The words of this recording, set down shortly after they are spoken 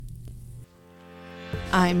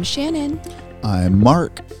I'm Shannon. I'm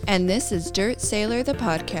Mark. And this is Dirt Sailor, the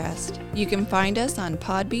podcast. You can find us on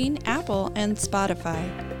Podbean, Apple, and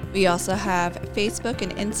Spotify. We also have Facebook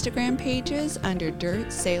and Instagram pages under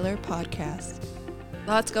Dirt Sailor Podcast.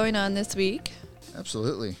 Lots going on this week.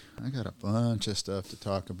 Absolutely. I got a bunch of stuff to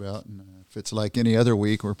talk about. And if it's like any other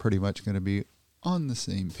week, we're pretty much going to be on the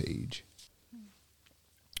same page.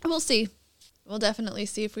 We'll see. We'll definitely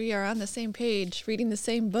see if we are on the same page, reading the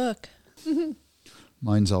same book.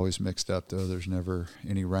 Mine's always mixed up, though. There's never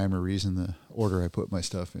any rhyme or reason the order I put my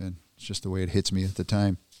stuff in. It's just the way it hits me at the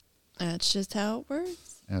time. That's just how it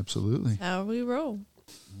works. Absolutely. That's how we roll.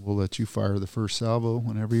 We'll let you fire the first salvo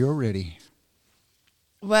whenever you're ready.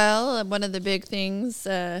 Well, one of the big things,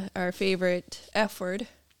 our favorite F word,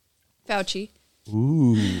 Fauci.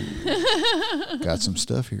 Ooh. Got some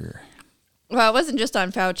stuff here. Well, it wasn't just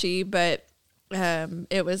on Fauci, but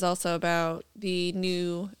it was also about the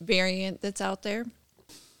new variant that's out there.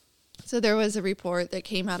 So there was a report that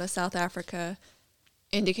came out of South Africa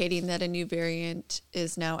indicating that a new variant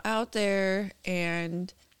is now out there,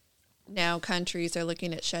 and now countries are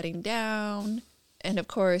looking at shutting down. And of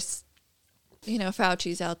course, you know,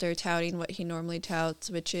 Fauci's out there touting what he normally touts,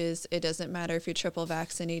 which is it doesn't matter if you're triple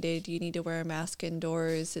vaccinated, you need to wear a mask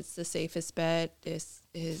indoors. It's the safest bet. This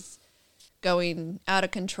is going out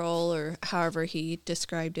of control, or however he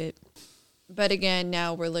described it. But again,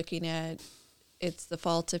 now we're looking at it's the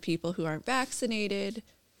fault of people who aren't vaccinated,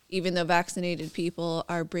 even though vaccinated people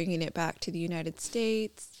are bringing it back to the United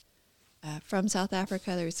States. From South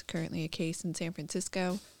Africa, there's currently a case in San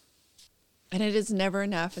Francisco. And it is never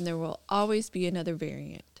enough, and there will always be another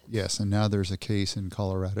variant. Yes, and now there's a case in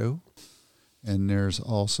Colorado. And there's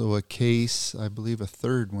also a case, I believe a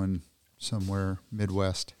third one, somewhere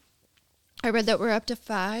Midwest. I read that we're up to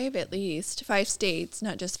 5 at least, 5 states,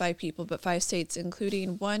 not just 5 people, but 5 states,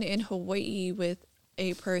 including one in Hawaii with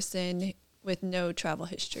a person with no travel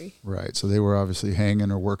history. Right. So they were obviously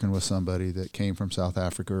hanging or working with somebody that came from South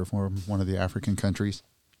Africa or from one of the African countries.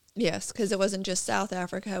 Yes, because it wasn't just South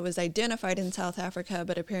Africa. It was identified in South Africa,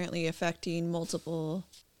 but apparently affecting multiple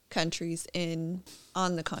countries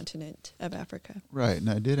on the continent of Africa. Right. And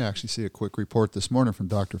I did actually see a quick report this morning from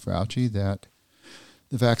Dr. Fauci that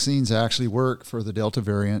the vaccines actually work for the Delta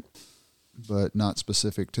variant, but not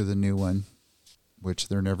specific to the new one, which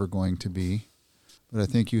they're never going to be. But I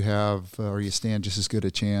think you have, or you stand just as good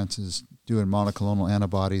a chance as doing monoclonal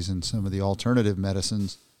antibodies and some of the alternative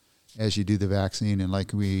medicines as you do the vaccine. And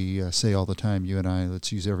like we say all the time, you and I,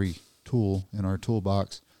 let's use every tool in our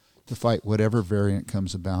toolbox to fight whatever variant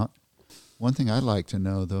comes about. One thing I'd like to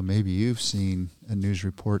know, though, maybe you've seen a news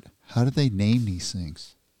report, how do they name these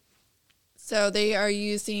things? So they are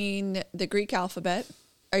using the Greek alphabet.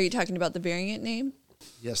 Are you talking about the variant name?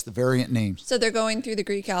 Yes, the variant names. So they're going through the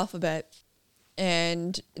Greek alphabet,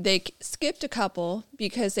 and they skipped a couple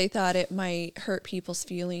because they thought it might hurt people's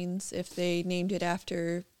feelings if they named it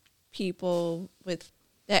after people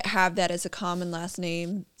that have that as a common last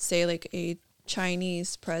name. Say like a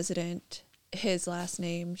Chinese president, his last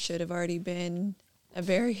name should have already been a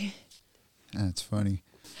variant. That's funny.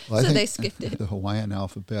 Well, so I think they skipped it. The Hawaiian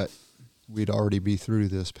alphabet, we'd already be through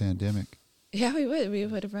this pandemic. Yeah, we would. We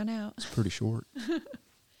would have run out. It's pretty short.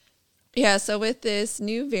 Yeah, so with this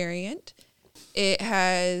new variant, it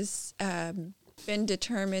has been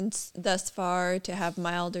determined thus far to have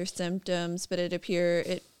milder symptoms, but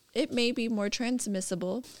it may be more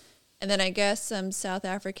transmissible. And then I guess some South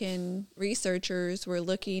African researchers were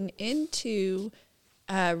looking into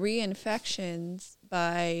reinfections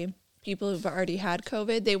by people who've already had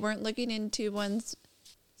COVID. They weren't looking into ones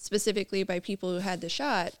specifically by people who had the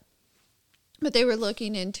shot, but they were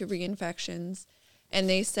looking into reinfections. And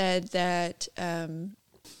they said that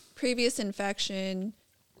previous infection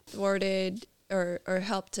thwarted or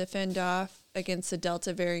helped to fend off against the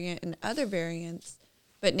Delta variant and other variants.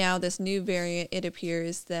 But now this new variant, it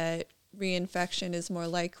appears that reinfection is more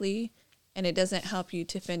likely, and it doesn't help you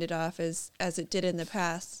to fend it off as it did in the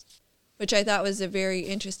past, which I thought was a very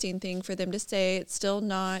interesting thing for them to say. It's still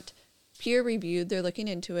not peer-reviewed. They're looking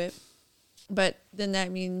into it. But then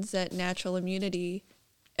that means that natural immunity,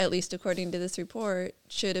 at least according to this report,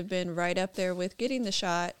 should have been right up there with getting the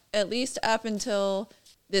shot, at least up until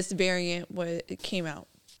this variant came out.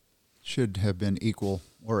 Should have been equal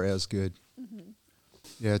or as good. Mm-hmm.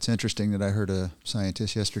 Yeah, it's interesting that I heard a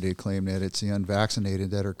scientist yesterday claim that it's the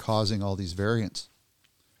unvaccinated that are causing all these variants.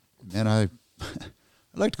 And I'd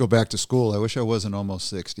like to go back to school. I wish I wasn't almost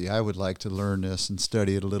 60. I would like to learn this and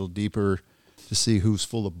study it a little deeper to see who's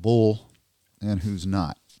full of bull and who's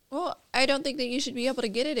not. Well, I I don't think that you should be able to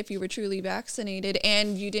get it if you were truly vaccinated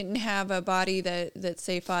and you didn't have a body that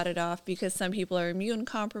say fought it off, because some people are immune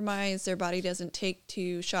compromised. Their body doesn't take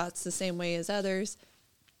 2 shots the same way as others.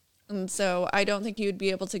 And so I don't think you'd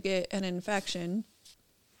be able to get an infection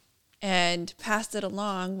and pass it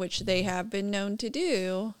along, which they have been known to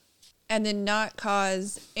do, and then not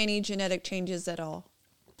cause any genetic changes at all.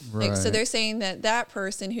 Right. Like, so they're saying that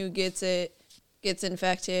person who gets it, gets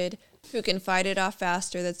infected, who can fight it off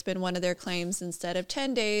faster. That's been one of their claims. Instead of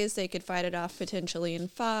 10 days, they could fight it off potentially in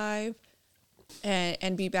 5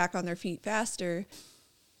 and be back on their feet faster.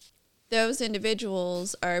 Those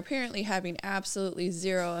individuals are apparently having absolutely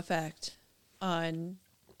zero effect on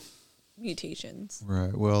mutations.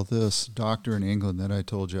 Right. Well, this doctor in England that I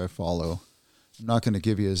told you I follow, I'm not going to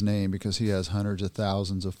give you his name because he has hundreds of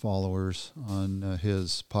thousands of followers on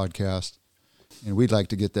his podcast. And we'd like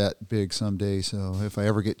to get that big someday. So if I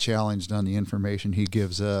ever get challenged on the information he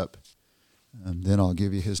gives up, then I'll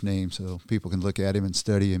give you his name so people can look at him and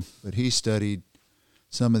study him. But he studied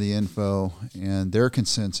some of the info, and their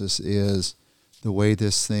consensus is the way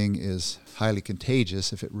this thing is highly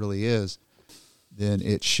contagious, if it really is, then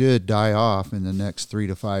it should die off in the next 3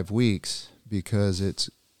 to 5 weeks because it's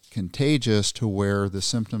contagious to where the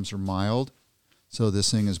symptoms are mild. So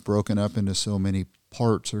this thing is broken up into so many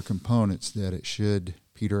parts or components that it should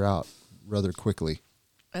peter out rather quickly.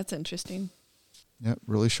 That's interesting. Yep,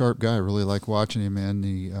 really sharp guy. Really like watching him, and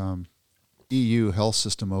the EU health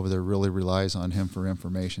system over there really relies on him for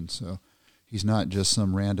information. So he's not just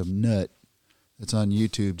some random nut that's on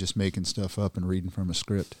YouTube just making stuff up and reading from a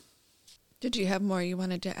script. Did you have more you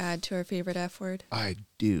wanted to add to our favorite F word? I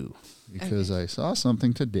do, because I saw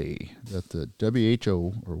something today that the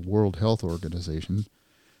WHO, or World Health Organization,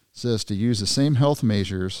 says to use the same health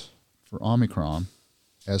measures for Omicron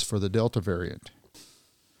as for the Delta variant.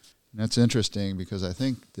 And that's interesting because I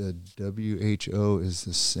think the WHO is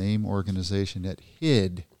the same organization that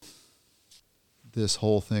hid this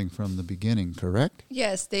whole thing from the beginning, correct?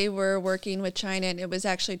 Yes, they were working with China, and it was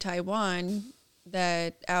actually Taiwan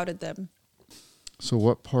that outed them. So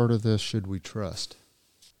what part of this should we trust?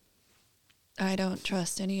 I don't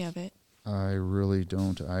trust any of it. I really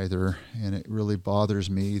don't either, and it really bothers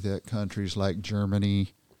me that countries like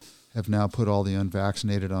Germany have now put all the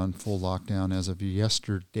unvaccinated on full lockdown as of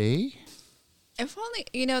yesterday. If only,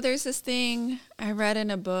 there's this thing I read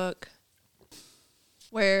in a book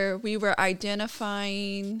where we were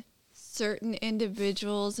identifying certain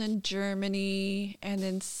individuals in Germany and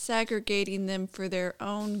then segregating them for their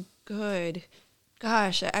own good.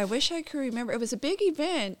 Gosh, I wish I could remember. It was a big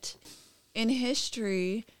event in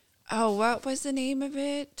history. Oh, what was the name of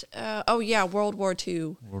it? World War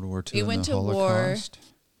II. World War II. We went to Holocaust. war.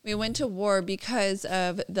 We went to war because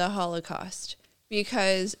of the Holocaust,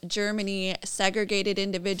 because Germany segregated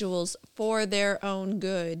individuals for their own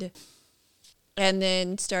good and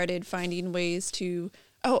then started finding ways to...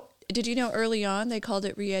 Oh, did you know early on they called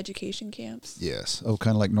it re-education camps? Yes. Oh,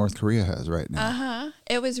 kind of like North Korea has right now. Uh-huh.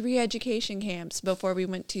 It was re-education camps before we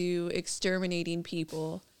went to exterminating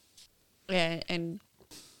people. And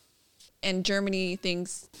Germany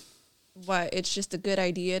thinks, what, it's just a good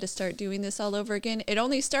idea to start doing this all over again? It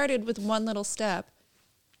only started with one little step: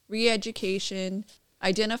 re-education,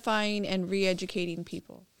 identifying and re-educating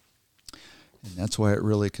people. And that's why it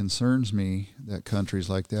really concerns me that countries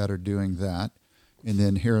like that are doing that. And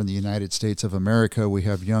then here in the United States of America, we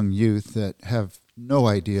have young youth that have no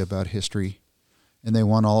idea about history, and they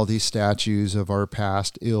want all these statues of our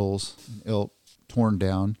past ills and ilk torn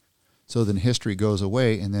down. So then history goes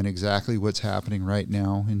away, and then exactly what's happening right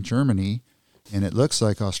now in Germany, and it looks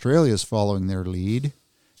like Australia is following their lead,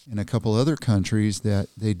 and a couple other countries that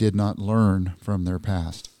they did not learn from their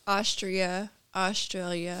past. Austria,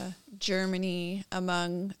 Australia, Germany,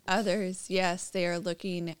 among others. Yes, they are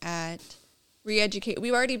looking at re-educate.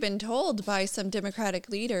 We've already been told by some Democratic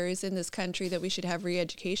leaders in this country that we should have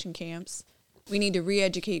re-education camps. We need to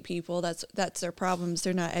re-educate people. That's their problems.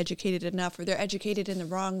 They're not educated enough, or they're educated in the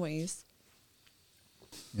wrong ways.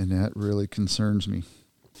 And that really concerns me.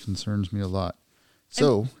 Concerns me a lot.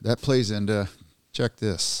 So that plays into, check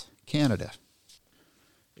this, Canada.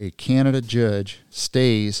 A Canada judge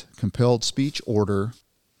stays compelled speech order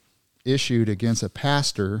issued against a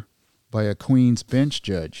pastor by a Queen's Bench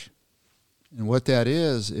judge. And what that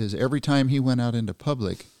is every time he went out into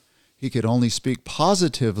public, he could only speak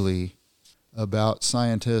positively about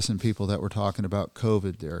scientists and people that were talking about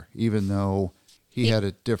COVID there, even though He had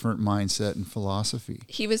a different mindset and philosophy.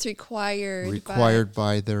 He was required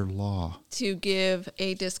by their law to give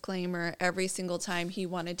a disclaimer every single time he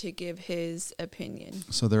wanted to give his opinion.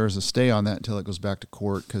 So there is a stay on that until it goes back to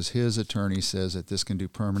court, because his attorney says that this can do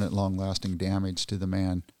permanent, long-lasting damage to the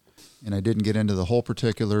man. And I didn't get into the whole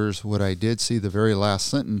particulars. What I did see, the very last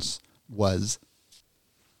sentence was,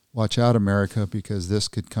 "Watch out, America, because this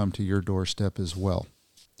could come to your doorstep as well."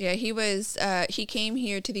 Yeah, he came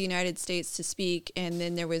here to the United States to speak, and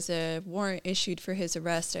then there was a warrant issued for his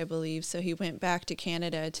arrest, I believe. So he went back to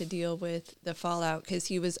Canada to deal with the fallout, because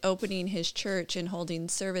he was opening his church and holding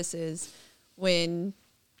services when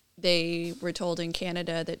they were told in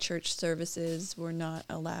Canada that church services were not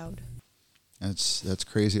allowed. That's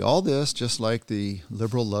crazy. All this just like the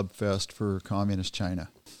liberal love fest for communist China.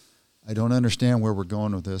 I don't understand where we're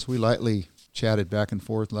going with this. We lightly chatted back and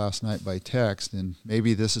forth last night by text, and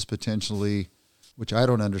maybe this is potentially, which I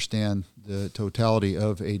don't understand, the totality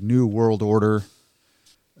of a new world order,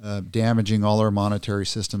 damaging all our monetary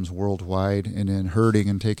systems worldwide, and then hurting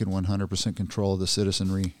and taking 100% control of the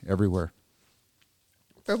citizenry everywhere.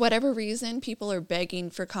 For whatever reason, people are begging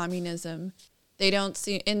for communism. They don't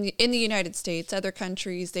see in the United States, other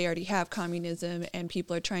countries, they already have communism, and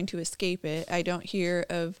people are trying to escape it. I don't hear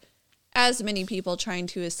of as many people trying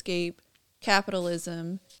to escape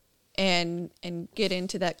capitalism and get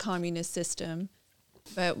into that communist system.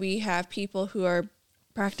 But we have people who are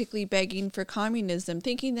practically begging for communism,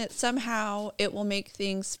 thinking that somehow it will make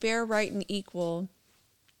things fair, right, and equal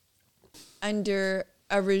under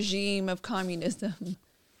a regime of communism.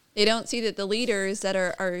 They don't see that the leaders that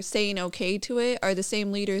are saying okay to it are the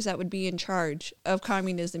same leaders that would be in charge of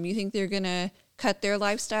communism. You think they're going to cut their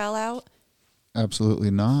lifestyle out?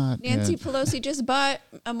 Absolutely not. Nancy Pelosi just bought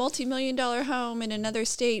a multi-million-dollar home in another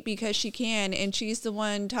state because she can, and she's the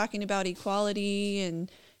one talking about equality and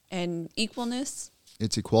equalness.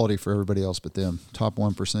 It's equality for everybody else but them. Top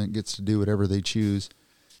 1% gets to do whatever they choose.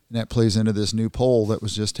 And that plays into this new poll that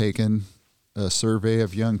was just taken, a survey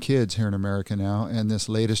of young kids here in America now, and this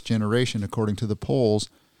latest generation, according to the polls,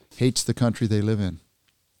 hates the country they live in.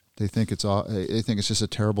 They think it's just a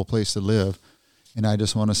terrible place to live. And I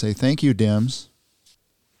just want to say thank you, Dems.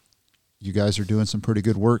 You guys are doing some pretty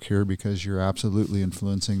good work here, because you're absolutely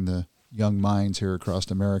influencing the young minds here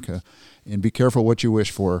across America. And be careful what you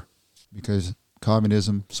wish for, because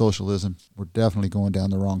communism, socialism, we're definitely going down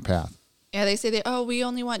the wrong path. Yeah, they say that, we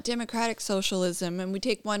only want democratic socialism, and we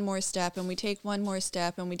take one more step, and we take one more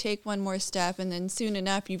step, and we take one more step, and then soon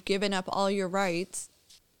enough you've given up all your rights.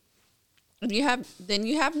 And you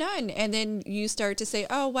have none. And then you start to say,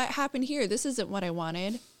 what happened here? This isn't what I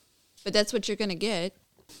wanted. But that's what you're going to get.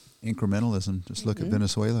 Incrementalism. Just look at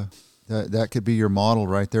Venezuela. That could be your model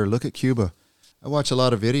right there. Look at Cuba. I watch a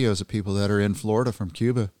lot of videos of people that are in Florida from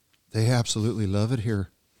Cuba. They absolutely love it here.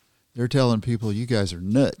 They're telling people, you guys are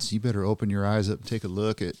nuts. You better open your eyes up and take a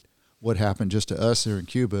look at what happened just to us here in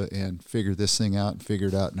Cuba and figure this thing out and figure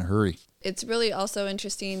it out in a hurry. It's really also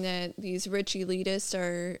interesting that these rich elitists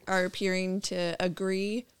are appearing to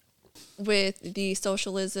agree with the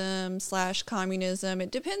socialism/communism.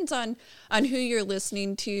 It depends on who you're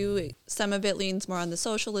listening to. Some of it leans more on the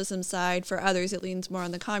socialism side. For others, it leans more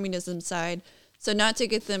on the communism side. So not to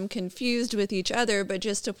get them confused with each other, but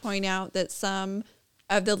just to point out that some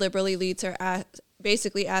of the liberal elites are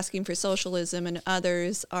basically asking for socialism, and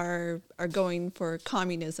others are going for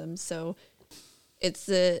communism. So it's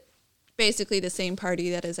basically the same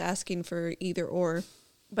party that is asking for either or.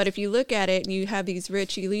 But if you look at it and you have these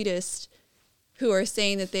rich elitists who are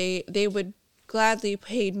saying that they would gladly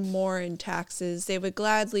pay more in taxes, they would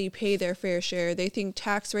gladly pay their fair share, they think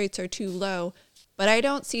tax rates are too low, but I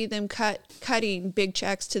don't see them cutting big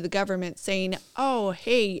checks to the government saying,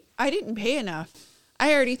 hey, I didn't pay enough.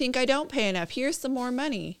 I already think I don't pay enough. Here's some more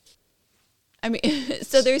money. I mean,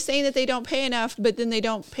 so they're saying that they don't pay enough, but then they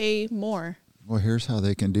don't pay more. Well, here's how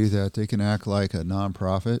they can do that. They can act like a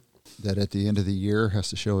nonprofit that at the end of the year has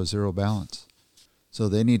to show a zero balance. So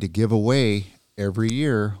they need to give away every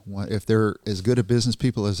year, if they're as good a business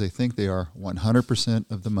people as they think they are,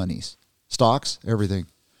 100% of the monies. Stocks, everything.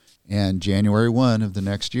 And January 1 of the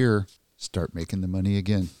next year, start making the money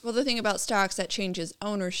again. Well, the thing about stocks, that changes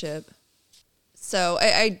ownership. So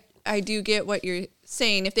I do get what you're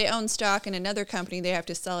saying. If they own stock in another company, they have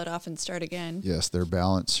to sell it off and start again. Yes, their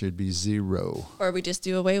balance should be zero. Or we just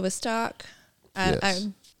do away with stock. Yes.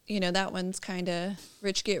 That one's kind of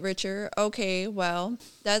rich get richer. Okay, well,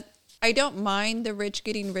 I don't mind the rich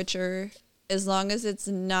getting richer as long as it's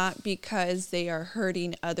not because they are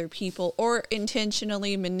hurting other people or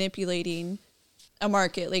intentionally manipulating a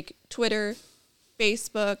market, like Twitter,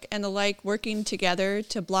 Facebook, and the like, working together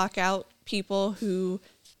to block out people who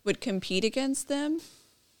would compete against them,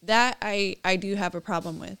 that I do have a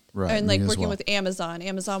problem with. Right, And like me as working well. with Amazon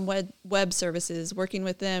web services, working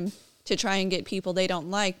with them to try and get people they don't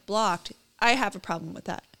like blocked, I have a problem with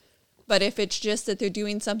that. But if it's just that they're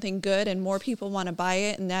doing something good and more people want to buy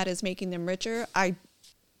it and that is making them richer,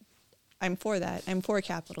 I'm for that. I'm for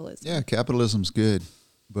capitalism. Yeah, capitalism's good,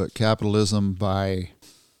 but capitalism by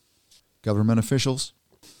government officials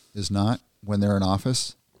is not when they're in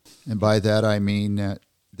office. And by that I mean that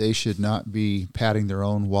they should not be patting their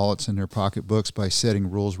own wallets in their pocketbooks by setting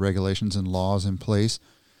rules, regulations, and laws in place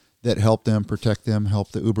that help them, protect them,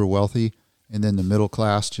 help the uber wealthy, and then the middle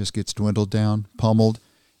class just gets dwindled down, pummeled,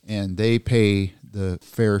 and they pay the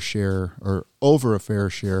fair share or over a fair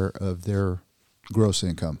share of their gross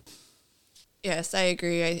income. Yes, I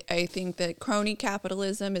agree. I think that crony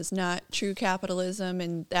capitalism is not true capitalism,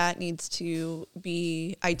 and that needs to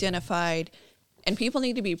be identified. And people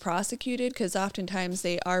need to be prosecuted because oftentimes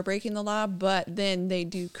they are breaking the law, but then they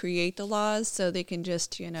do create the laws so they can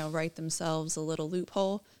just, write themselves a little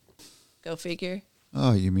loophole. Go figure.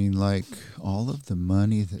 Oh, you mean like all of the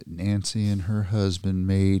money that Nancy and her husband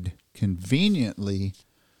made conveniently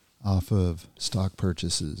off of stock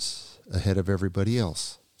purchases ahead of everybody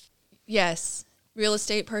else? Yes. Real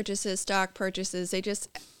estate purchases, stock purchases.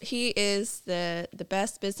 He is the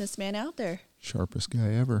best businessman out there. Sharpest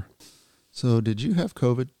guy ever. So did you have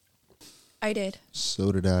COVID? I did.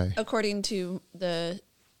 So did I. According to the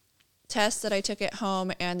tests that I took at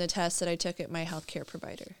home and the tests that I took at my healthcare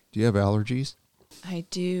provider. Do you have allergies? I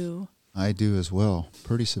do. I do as well.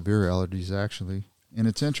 Pretty severe allergies, actually. And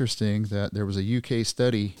it's interesting that there was a UK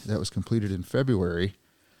study that was completed in February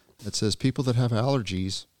that says people that have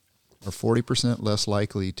allergies are 40% less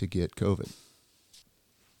likely to get COVID.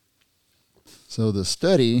 So the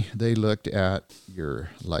study, they looked at your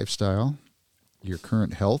lifestyle, your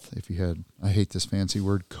current health, if you had, I hate this fancy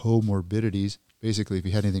word, comorbidities, basically if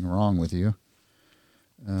you had anything wrong with you.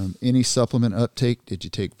 Any supplement uptake, did you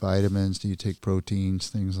take vitamins, do you take proteins,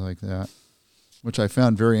 things like that, which I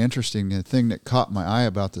found very interesting. The thing that caught my eye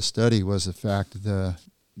about the study was the fact that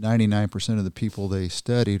 99% of the people they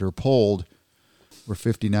studied or polled were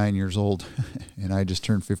 59 years old, and I just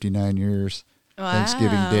turned 59 years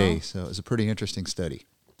Thanksgiving Day, so it was a pretty interesting study.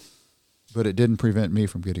 But it didn't prevent me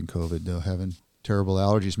from getting COVID, though, having terrible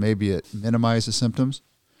allergies. Maybe it minimized the symptoms,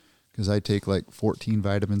 because I take like 14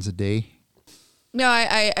 vitamins a day. No,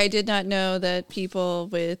 I did not know that people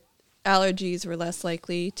with allergies were less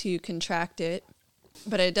likely to contract it.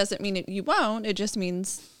 But it doesn't mean you won't. It just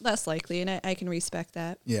means less likely, and I can respect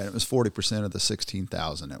that. Yeah, it was 40% of the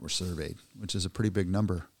 16,000 that were surveyed, which is a pretty big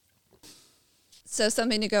number. So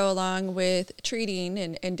something to go along with treating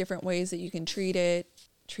and different ways that you can treat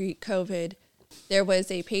COVID. There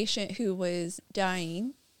was a patient who was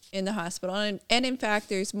dying in the hospital. And in fact,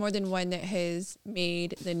 there's more than one that has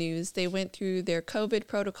made the news. They went through their COVID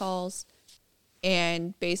protocols,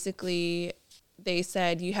 and basically they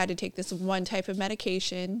said you had to take this one type of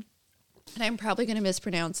medication. And I'm probably going to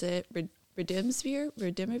mispronounce it.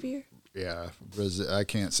 Redimivir? Yeah, I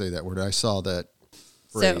can't say that word. I saw that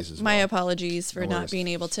phrase so as my well. apologies for not being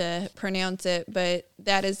able to pronounce it, but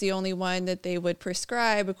that is the only one that they would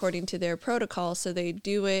prescribe according to their protocol. So they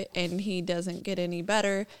do it, and he doesn't get any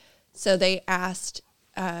better. So they asked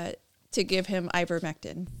to give him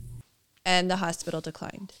ivermectin, and the hospital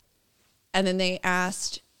declined. And then they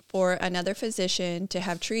asked for another physician to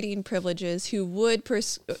have treating privileges who would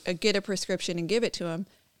get a prescription and give it to him,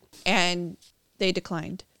 and they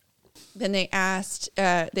declined. Then they asked,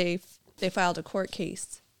 they filed a court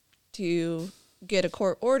case to get a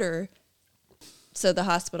court order so the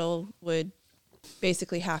hospital would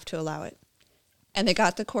basically have to allow it. And they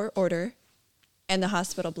got the court order, and the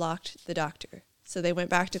hospital blocked the doctor. So they went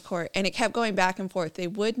back to court, and it kept going back and forth. They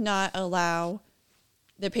would not allow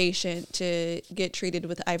the patient to get treated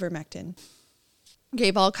with ivermectin.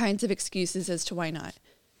 Gave all kinds of excuses as to why not,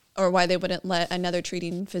 or why they wouldn't let another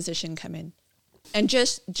treating physician come in. And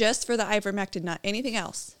just for the ivermectin, not anything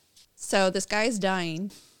else. So this guy's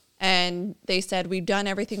dying, and they said, we've done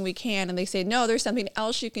everything we can. And they say, no, there's something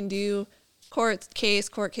else you can do. Court case.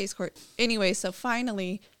 Anyway, so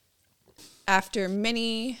finally, after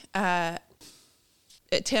many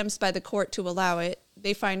attempts by the court to allow it,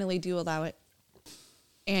 they finally do allow it.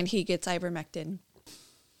 And he gets ivermectin.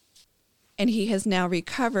 And he has now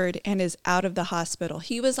recovered and is out of the hospital.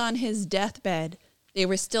 He was on his deathbed. They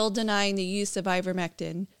were still denying the use of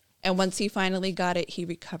ivermectin. And once he finally got it, he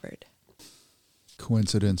recovered.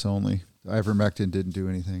 Coincidence only. The ivermectin didn't do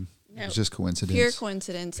anything. No, it was just coincidence. Pure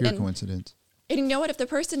coincidence. Coincidence. And you know what? If the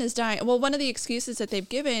person is dying, well, one of the excuses that they've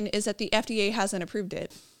given is that the FDA hasn't approved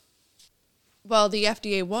it. Well, the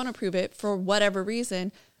FDA won't approve it for whatever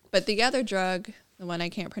reason, but the other drug, the one I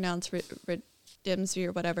can't pronounce, Redemsivir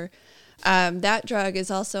or whatever, that drug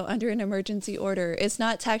is also under an emergency order. It's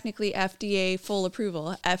not technically FDA full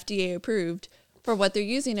approval, FDA approved for what they're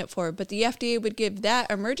using it for, but the FDA would give that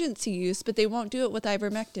emergency use, but they won't do it with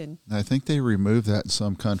ivermectin. I think they removed that in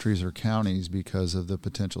some countries or counties because of the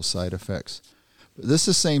potential side effects. But this is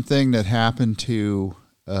the same thing that happened to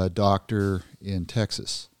a doctor in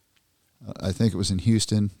Texas. I think it was in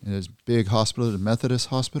Houston, in his big hospital, the Methodist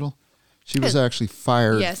Hospital. She was actually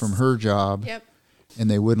fired from her job, and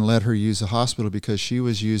they wouldn't let her use the hospital because she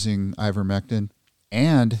was using ivermectin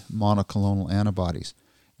and monoclonal antibodies.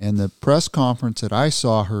 And the press conference that I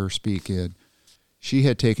saw her speak in, she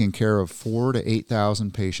had taken care of 4,000 to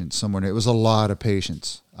 8,000 patients somewhere. It was a lot of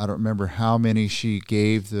patients. I don't remember how many she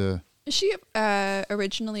gave the... Is she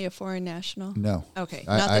originally a foreign national? No. Okay,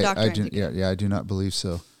 not the doctor. Yeah, I do not believe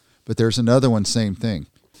so. But there's another one, same thing.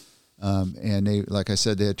 And they, like I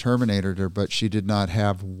said, they had terminated her, but she did not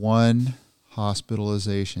have one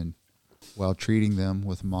hospitalization while treating them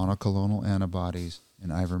with monoclonal antibodies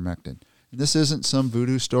and ivermectin. And this isn't some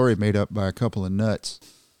voodoo story made up by a couple of nuts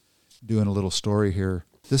doing a little story here.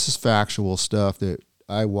 This is factual stuff that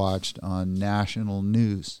I watched on national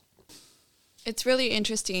news. It's really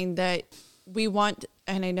interesting that we want,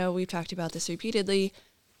 and I know we've talked about this repeatedly,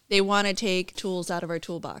 they want to take tools out of our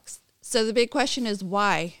toolbox. So the big question is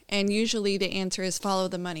why? And usually the answer is follow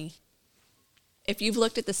the money. If you've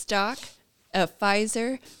looked at the stock of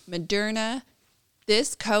Pfizer, Moderna,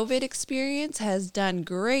 this COVID experience has done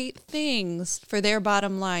great things for their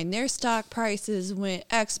bottom line. Their stock prices went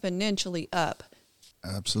exponentially up.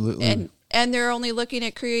 Absolutely. And they're only looking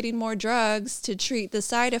at creating more drugs to treat the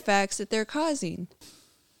side effects that they're causing.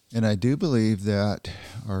 And I do believe that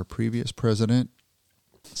our previous president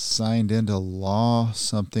signed into law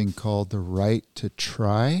something called the right to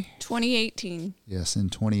try. 2018. Yes, in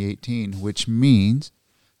 2018, which means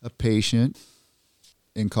a patient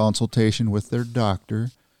in consultation with their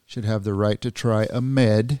doctor should have the right to try a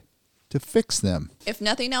med to fix them. If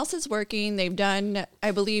nothing else is working, they've done,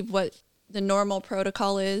 I believe, what the normal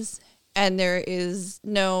protocol is, and there is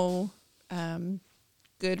no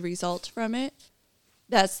good result from it.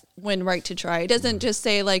 That's when right to try. It doesn't just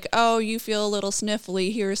say like, oh, you feel a little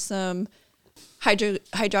sniffly, here's some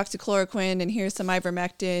hydroxychloroquine and here's some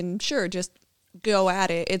ivermectin. Sure, just go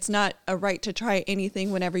at it. It's not a right to try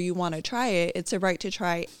anything whenever you want to try it. It's a right to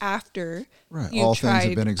try after you've all tried things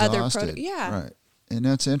have been exhausted. Right. And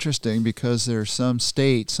that's interesting because there are some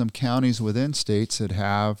states, some counties within states that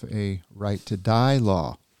have a right to die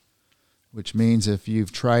law, which means if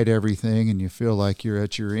you've tried everything and you feel like you're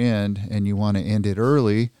at your end and you want to end it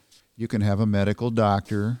early, you can have a medical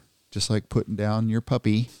doctor, just like putting down your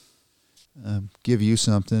puppy, give you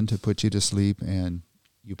something to put you to sleep and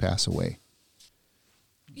you pass away.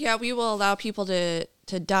 Yeah, we will allow people to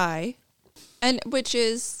die, and which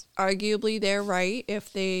is arguably their right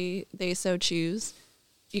if they so choose.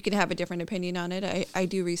 You can have a different opinion on it. I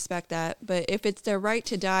do respect that. But if it's their right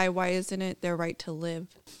to die, why isn't it their right to live?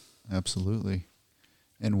 Absolutely.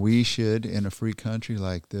 And we should, in a free country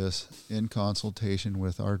like this, in consultation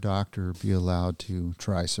with our doctor, be allowed to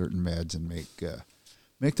try certain meds and make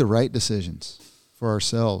the right decisions for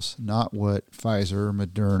ourselves, not what Pfizer or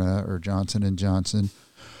Moderna or Johnson & Johnson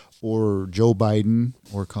or Joe Biden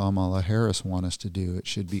or Kamala Harris want us to do. It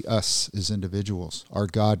should be us as individuals, our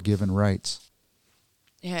God-given rights.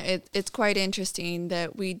 Yeah, it's quite interesting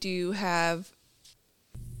that we do have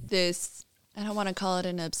this, I don't want to call it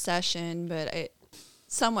an obsession, but it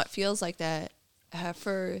somewhat feels like that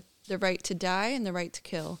for the right to die and the right to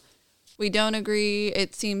kill. We don't agree,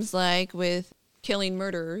 it seems like, with killing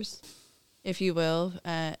murderers, if you will,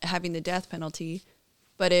 having the death penalty.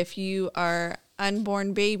 But if you are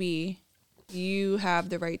unborn baby, you have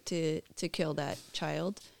the right to kill that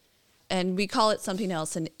child. And we call it something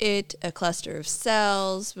else, a cluster of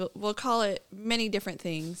cells. We'll call it many different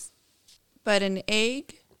things. But an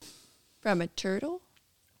egg from a turtle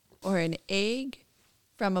or an egg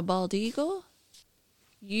from a bald eagle,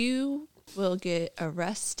 you will get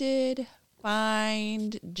arrested,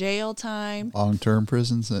 fined, jail time. Long-term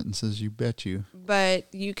prison sentences, you bet you.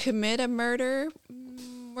 But you commit a murder,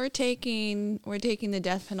 we're taking the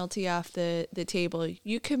death penalty off the table.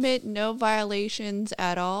 You commit no violations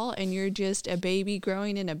at all and you're just a baby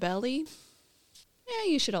growing in a belly,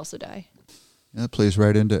 you should also die. That plays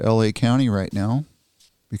right into LA County right now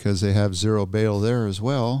because they have zero bail there as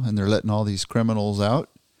well, and they're letting all these criminals out.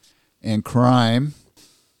 And crime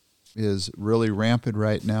is really rampant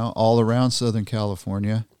right now all around Southern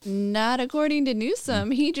California. Not according to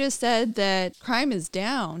Newsom. He just said that crime is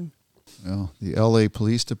down. Well, the L.A.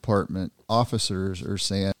 Police Department officers are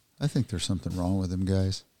saying, I think there's something wrong with them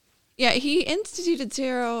guys. Yeah, he instituted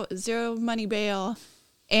zero money bail,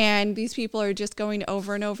 and these people are just going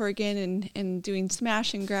over and over again and doing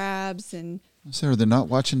smash and grabs. And So they're not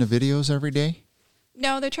watching the videos every day?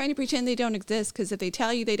 no, they're trying to pretend they don't exist, because if they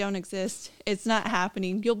tell you they don't exist, it's not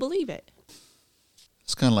happening, you'll believe it.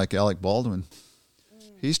 It's kind of like Alec Baldwin.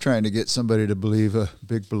 He's trying to get somebody to believe a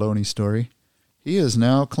big baloney story. He has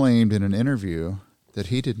now claimed in an interview that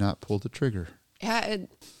he did not pull the trigger. Yeah,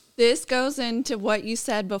 this goes into what you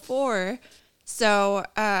said before. So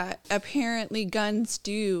apparently guns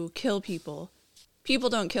do kill people. People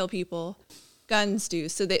don't kill people. Guns do.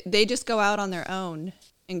 So they just go out on their own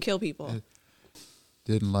and kill people.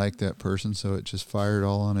 Didn't like that person, so it just fired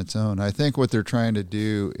all on its own. I think what they're trying to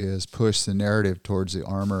do is push the narrative towards the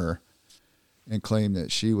armorer and claim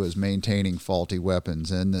that she was maintaining faulty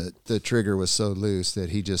weapons, and the trigger was so loose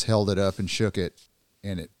that he just held it up and shook it,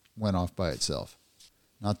 and it went off by itself.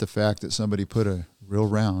 Not the fact that somebody put a real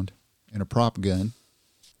round in a prop gun,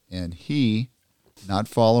 and he, not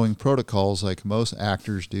following protocols like most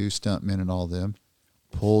actors do, stuntmen and all them,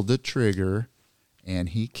 pulled the trigger, and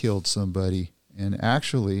he killed somebody. And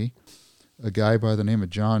actually, a guy by the name of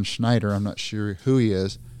John Schneider, I'm not sure who he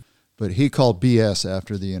is, but he called BS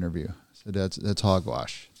after the interview. So that's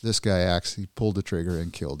hogwash. This guy actually pulled the trigger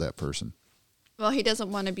and killed that person. Well, he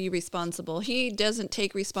doesn't want to be responsible. He doesn't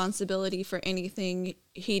take responsibility for anything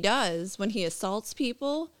he does. When he assaults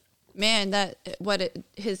people, man,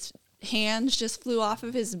 his hands just flew off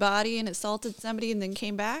of his body and assaulted somebody and then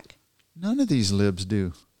came back. None of these libs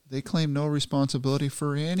do. They claim no responsibility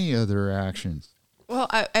for any other actions. Well,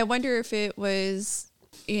 I wonder if it was,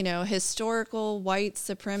 historical white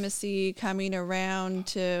supremacy coming around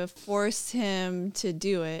to force him to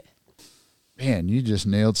do it. Man, you just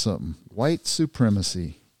nailed something. White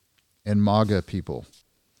supremacy and MAGA people.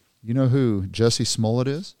 You know who Jussie Smollett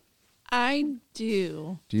is? I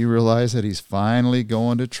do. Do you realize that he's finally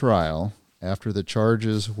going to trial after the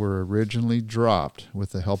charges were originally dropped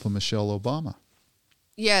with the help of Michelle Obama?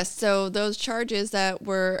 Yes, so those charges that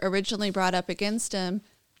were originally brought up against him,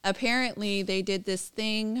 apparently they did this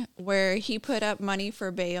thing where he put up money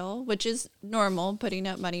for bail, which is normal, putting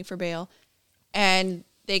up money for bail, and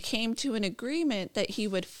they came to an agreement that he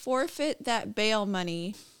would forfeit that bail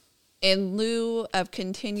money in lieu of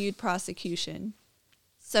continued prosecution.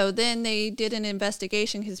 So then they did an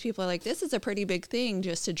investigation because people are like, this is a pretty big thing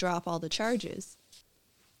just to drop all the charges.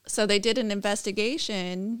 So they did an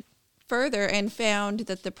investigation further and found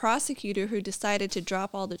that the prosecutor who decided to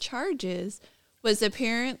drop all the charges was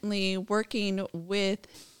apparently working with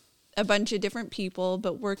a bunch of different people,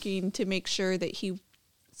 but working to make sure that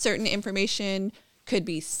certain information could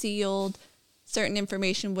be sealed, certain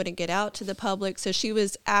information wouldn't get out to the public. So she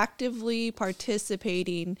was actively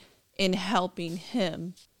participating in helping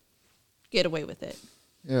him get away with it.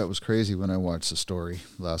 Yeah, it was crazy when I watched the story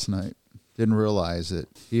last night. Didn't realize that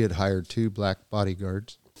he had hired 2 black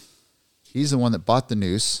bodyguards. He's the one that bought the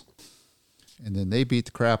noose, and then they beat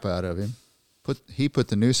the crap out of him. He put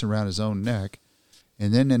the noose around his own neck,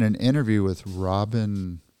 and then in an interview with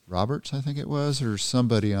Robin Roberts, I think it was, or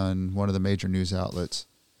somebody on one of the major news outlets,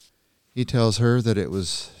 he tells her that it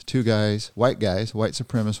was 2 guys, white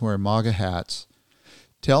supremacists wearing MAGA hats,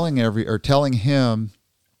 telling him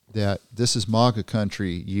that this is MAGA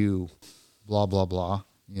country, you blah, blah, blah,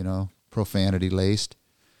 profanity laced.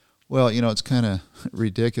 Well, it's kind of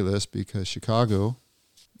ridiculous because Chicago,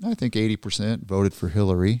 I think 80% voted for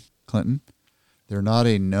Hillary Clinton. They're not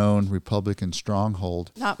a known Republican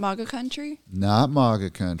stronghold. Not MAGA country? Not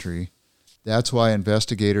MAGA country. That's why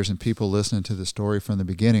investigators and people listening to the story from the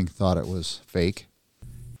beginning thought it was fake.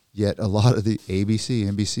 Yet a lot of the ABC,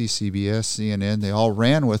 NBC, CBS, CNN, they all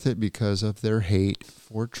ran with it because of their hate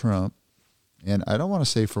for Trump. And I don't want to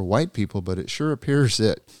say for white people, but it sure appears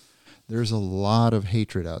that there's a lot of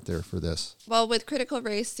hatred out there for this. Well, with critical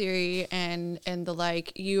race theory and the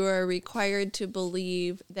like, you are required to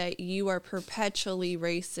believe that you are perpetually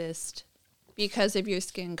racist because of your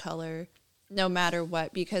skin color, no matter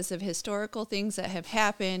what, because of historical things that have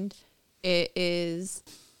happened. It is,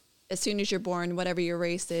 as soon as you're born, whatever your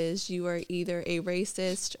race is, you are either a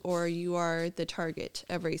racist or you are the target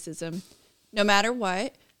of racism, no matter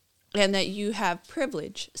what. And that you have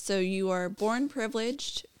privilege. So you are born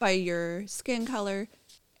privileged by your skin color,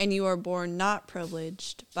 and you are born not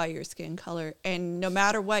privileged by your skin color. And no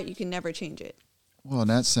matter what, you can never change it. Well, and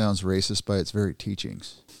that sounds racist by its very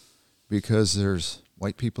teachings, because there's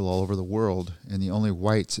white people all over the world, and the only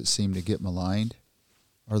whites that seem to get maligned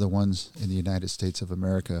are the ones in the United States of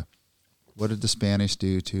America. What did the Spanish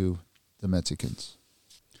do to the Mexicans?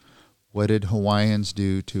 What did Hawaiians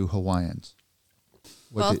do to Hawaiians?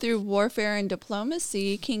 Through warfare and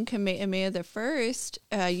diplomacy, King Kamehameha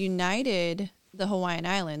I united the Hawaiian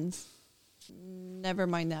Islands. Never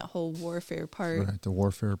mind that whole warfare part. Right, the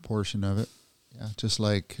warfare portion of it. Yeah, just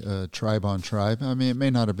like tribe on tribe. I mean, it may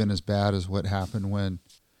not have been as bad as what happened when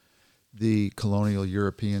the colonial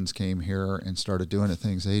Europeans came here and started doing the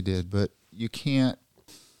things they did, but you can't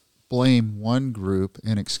blame one group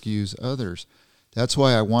and excuse others. That's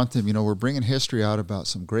why I want them, we're bringing history out about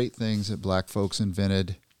some great things that black folks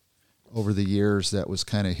invented over the years that was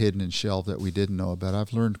kind of hidden and shelved that we didn't know about.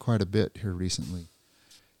 I've learned quite a bit here recently.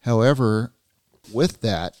 However, with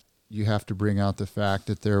that, you have to bring out the fact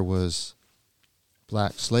that there was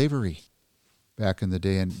black slavery back in the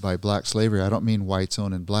day. And by black slavery, I don't mean whites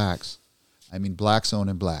owning blacks. I mean blacks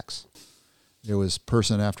owning blacks. There was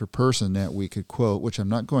person after person that we could quote, which I'm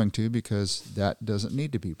not going to because that doesn't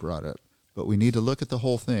need to be brought up. But we need to look at the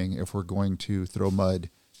whole thing if we're going to throw mud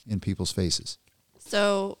in people's faces.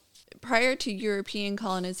 So prior to European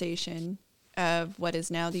colonization of what is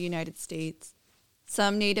now the United States,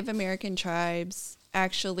 some Native American tribes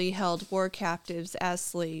actually held war captives as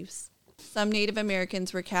slaves. Some Native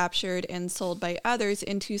Americans were captured and sold by others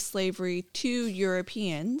into slavery to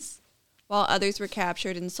Europeans, while others were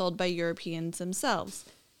captured and sold by Europeans themselves.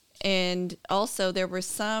 And also there were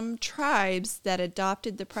some tribes that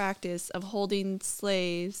adopted the practice of holding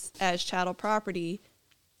slaves as chattel property,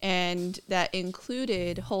 and that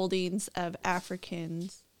included holdings of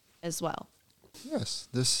Africans as well. Yes,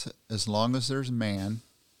 as long as there's man,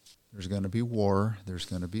 there's going to be war, there's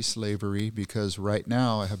going to be slavery, because right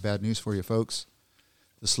now, I have bad news for you folks,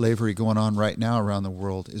 the slavery going on right now around the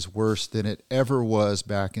world is worse than it ever was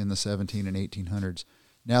back in the 17 and 1800s.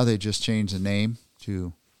 Now they just changed the name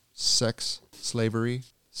to sex slavery,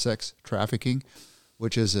 sex trafficking,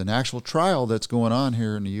 which is an actual trial that's going on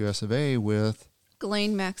here in the U.S. of A. with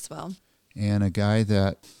Ghislaine Maxwell. And a guy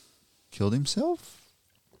that killed himself?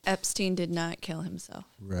 Epstein did not kill himself.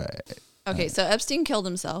 Right. Okay, so Epstein killed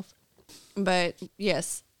himself, but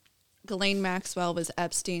yes, Ghislaine Maxwell was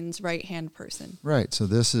Epstein's right-hand person. Right, so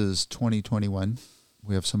this is 2021.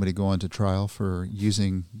 We have somebody going to trial for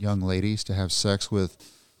using young ladies to have sex with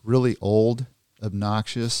really old,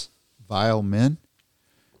 obnoxious, vile men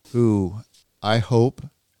who I hope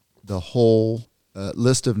the whole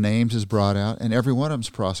list of names is brought out and every one of them's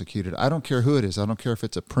prosecuted. I don't care who it is. I don't care if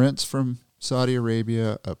it's a prince from Saudi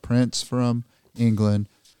Arabia, a prince from England,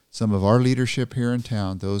 some of our leadership here in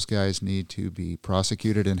town. Those guys need to be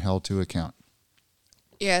prosecuted and held to account.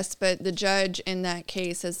 Yes, but the judge in that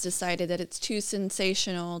case has decided that it's too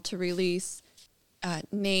sensational to release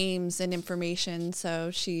names and information,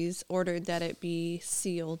 so she's ordered that it be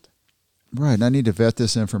sealed. Right, and I need to vet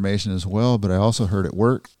this information as well, but I also heard at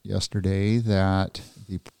work yesterday that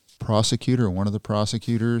the prosecutor, one of the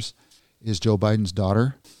prosecutors, is Joe Biden's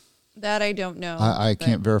daughter. That I don't know. I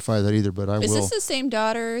can't verify that either, but I will. Is this the same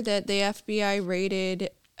daughter that the FBI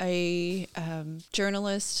raided a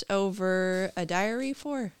journalist over a diary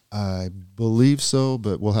for? I believe so,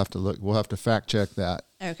 but we'll have to look. We'll have to fact check that.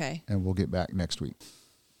 Okay. And we'll get back next week.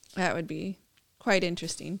 That would be quite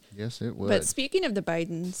interesting. Yes, it would. But speaking of the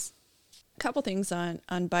Bidens, a couple things on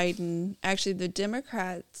Biden. Actually, the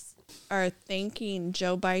Democrats are thanking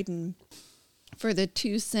Joe Biden for the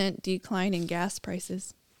 2-cent decline in gas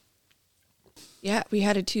prices. Yeah, we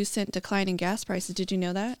had a 2-cent decline in gas prices. Did you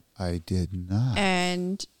know that? I did not.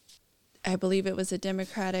 And I believe it was a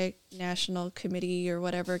Democratic National Committee or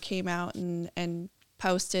whatever came out and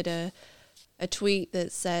posted a tweet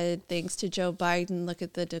that said, thanks to Joe Biden, look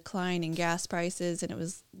at the decline in gas prices. And it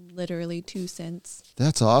was literally 2 cents.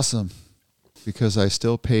 That's awesome, because I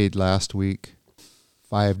still paid last week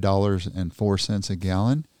 $5.04 a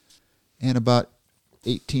gallon. And about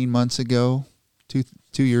 18 months ago,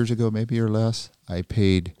 two years ago maybe or less, I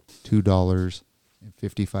paid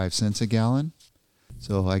 $2.55 a gallon.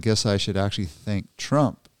 So I guess I should actually thank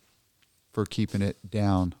Trump for keeping it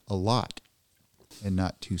down a lot and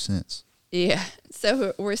not 2 cents. Yeah,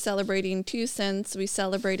 so we're celebrating 2 cents. We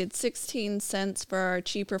celebrated 16 cents for our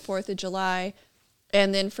cheaper 4th of July.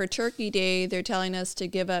 And then for Turkey Day, they're telling us to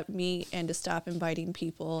give up meat and to stop inviting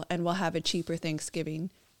people, and we'll have a cheaper Thanksgiving,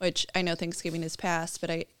 which I know Thanksgiving is past, but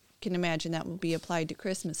I can imagine that will be applied to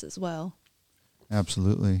Christmas as well.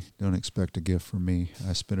 Absolutely. Don't expect a gift from me.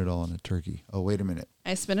 I spent it all on a turkey. Oh, wait a minute.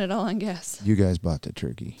 I spent it all on gas. You guys bought the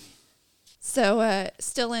turkey. So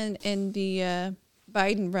still in the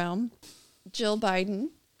Biden realm, Jill Biden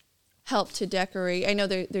helped to decorate. I know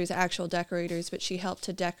there's actual decorators, but she helped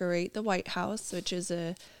to decorate the White House, which is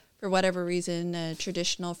for whatever reason, a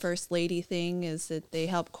traditional First Lady thing is that they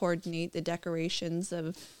help coordinate the decorations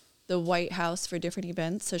of the White House for different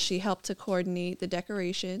events. So she helped to coordinate the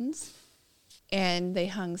decorations, and they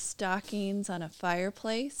hung stockings on a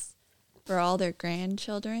fireplace for all their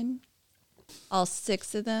grandchildren, all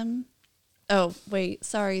 6 of them. Oh, wait,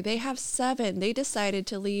 sorry. They have 7. They decided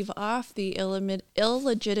to leave off the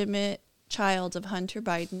illegitimate child of Hunter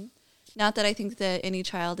Biden. Not that I think that any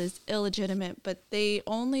child is illegitimate, but they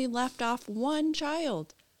only left off 1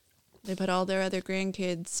 child. They put all their other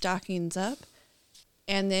grandkids' stockings up,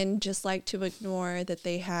 and then just like to ignore that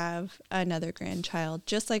they have another grandchild,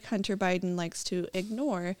 just like Hunter Biden likes to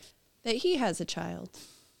ignore that he has a child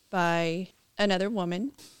by another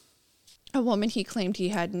woman. A woman he claimed he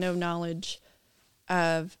had no knowledge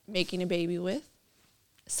of making a baby with.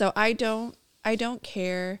 So I don't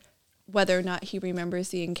care whether or not he remembers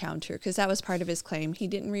the encounter, because that was part of his claim. He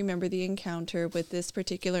didn't remember the encounter with this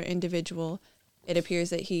particular individual. It appears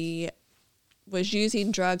that he was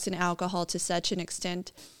using drugs and alcohol to such an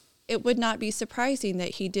extent, it would not be surprising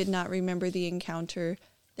that he did not remember the encounter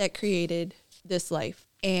that created this life.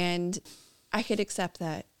 And I could accept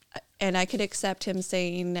that. And I could accept him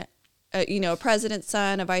saying, a president's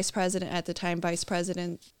son, a vice president at the time,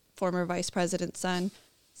 former vice president's son,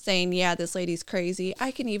 saying, yeah, this lady's crazy.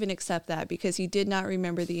 I can even accept that because he did not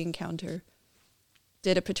remember the encounter.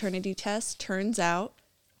 Did a paternity test. Turns out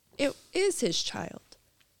it is his child.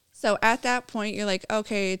 So at that point, you're like,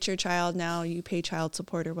 okay, it's your child now. You pay child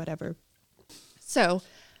support or whatever. So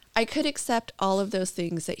I could accept all of those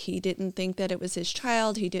things, that he didn't think that it was his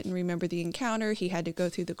child. He didn't remember the encounter. He had to go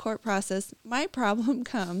through the court process. My problem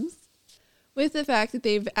comes with the fact that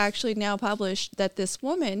they've actually now published that this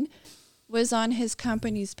woman was on his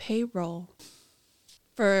company's payroll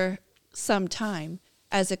for some time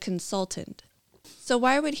as a consultant. So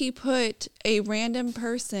why would he put a random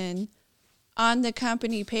person on the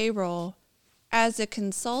company payroll as a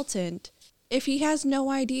consultant if he has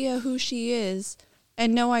no idea who she is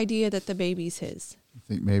and no idea that the baby's his? You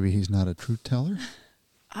think maybe he's not a truth teller?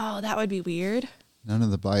 Oh, that would be weird. None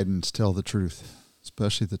of the Bidens tell the truth,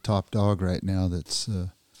 especially the top dog right now that's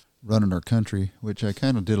running our country, which I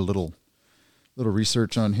kind of did a little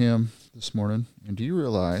research on him this morning. And do you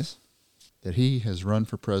realize that he has run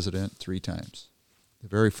for president 3 times? The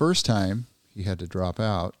very first time he had to drop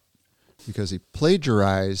out because he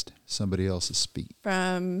plagiarized somebody else's speech.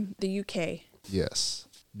 From the UK. Yes.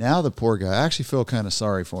 Now the poor guy, I actually feel kind of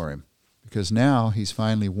sorry for him because now he's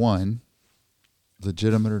finally won,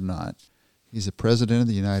 legitimate or not. He's the president of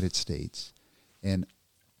the United States. And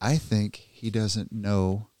I think he doesn't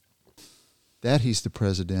know that he's the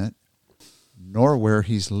president nor where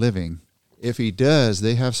he's living. If he does,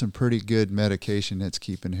 they have some pretty good medication that's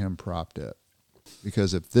keeping him propped up.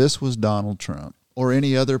 Because if this was Donald Trump or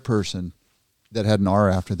any other person that had an R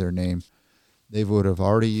after their name, they would have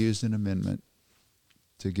already used an amendment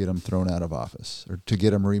to get him thrown out of office or to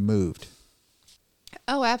get him removed.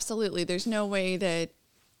 Oh, absolutely. There's no way that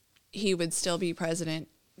he would still be president.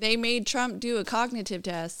 They made Trump do a cognitive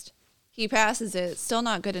test. He passes it. Still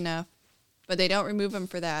not good enough. But they don't remove him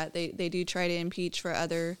for that. They do try to impeach for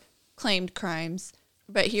other claimed crimes.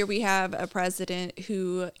 But here we have a president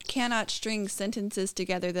who cannot string sentences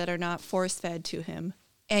together that are not force-fed to him.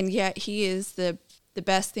 And yet he is the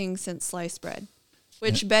best thing since sliced bread,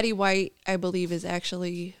 which Betty White, I believe, is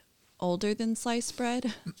actually older than sliced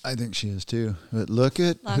bread. I think she is too. But look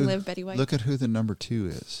at Long live Betty White. Look at who the number 2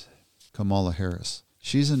 is. Kamala Harris.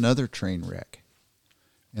 She's another train wreck.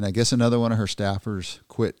 And I guess another one of her staffers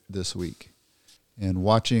quit this week. And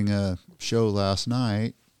watching a show last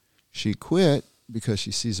night, she quit because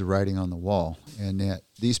she sees the writing on the wall, and that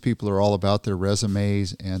these people are all about their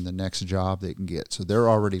resumes and the next job they can get. So they're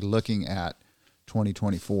already looking at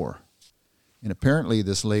 2024. And apparently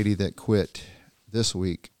this lady that quit this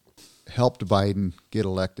week helped Biden get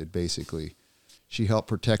elected, basically. She helped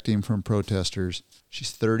protect him from protesters.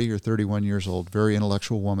 She's 30 or 31 years old, very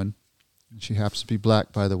intellectual woman. And she happens to be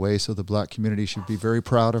black, by the way, so the black community should be very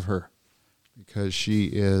proud of her, because she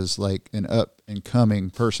is like an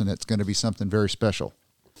up-and-coming person that's going to be something very special.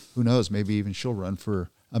 Who knows, maybe even she'll run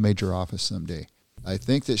for a major office someday. I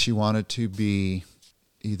think that she wanted to be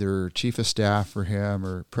either chief of staff for him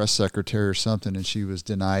or press secretary or something, and she was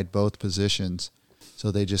denied both positions,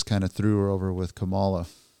 so they just kind of threw her over with Kamala.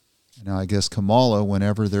 Now, I guess Kamala,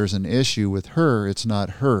 whenever there's an issue with her, it's not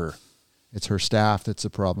her. It's her staff that's the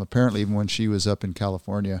problem. Apparently, even when she was up in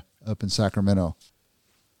California, up in Sacramento,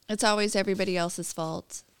 it's always everybody else's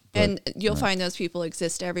fault. And you'll find those people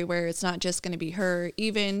exist everywhere. It's not just going to be her.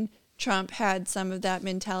 Even Trump had some of that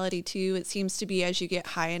mentality too. It seems to be as you get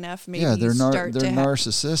high enough, maybe they're you start they're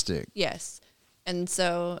narcissistic. Yes. And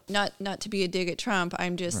so, not to be a dig at Trump,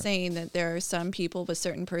 I'm just Right. saying that there are some people with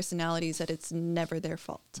certain personalities that it's never their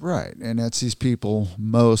fault. Right. And that's these people,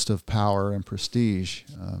 most of power and prestige.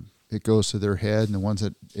 It goes to their head, and the ones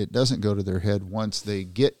that it doesn't go to their head, once they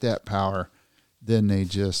get that power, then they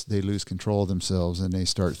lose control of themselves, and they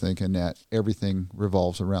start thinking that everything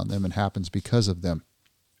revolves around them and happens because of them.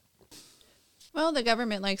 Well, the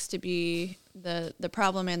government likes to be the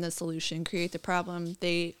problem and the solution, create the problem.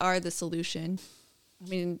 They are the solution. I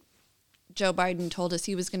mean, Joe Biden told us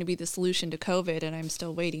he was going to be the solution to COVID, and I'm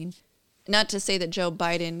still waiting. Not to say that Joe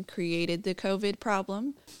Biden created the COVID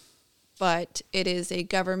problem, but it is a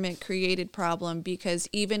government-created problem because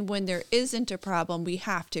even when there isn't a problem, we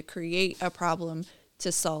have to create a problem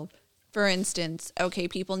to solve. For instance, okay,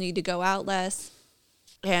 people need to go out less,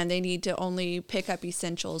 and they need to only pick up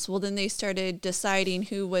essentials. Well, then they started deciding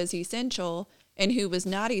who was essential and who was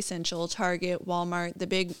not essential. Target, Walmart, the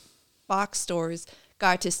big box stores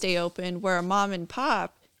got to stay open, where a mom and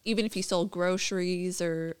pop, even if you sold groceries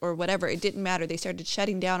or whatever, it didn't matter. They started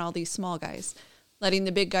shutting down all these small guys, letting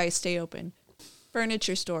the big guys stay open.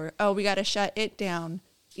 Furniture store, oh, we got to shut it down,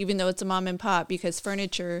 even though it's a mom and pop, because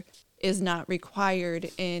furniture is not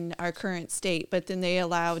required in our current state. But then they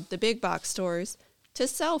allowed the big box stores to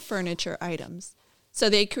sell furniture items. So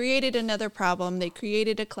they created another problem. They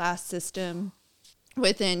created a class system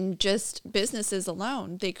within just businesses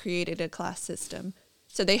alone. They created a class system.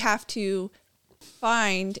 So they have to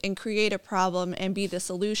find and create a problem and be the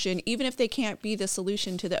solution, even if they can't be the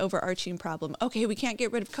solution to the overarching problem. Okay, we can't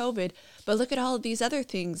get rid of COVID, but look at all of these other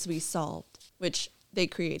things we solved, which they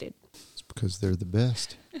created. It's because they're the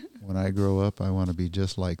best. When I grow up, I want to be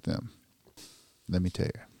just like them. Let me tell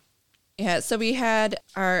you. Yeah, so we had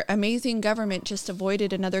our amazing government just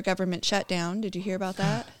avoided another government shutdown. Did you hear about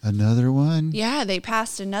that? Another one? Yeah, they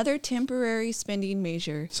passed another temporary spending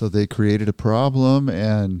measure. So they created a problem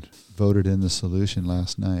and voted in the solution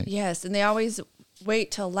last night. Yes, and they always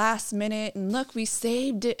wait till last minute and look, we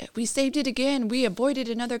saved it. We saved it again. We avoided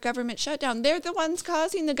another government shutdown. They're the ones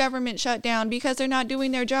causing the government shutdown because they're not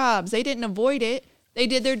doing their jobs. They didn't avoid it. They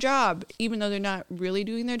did their job. Even though they're not really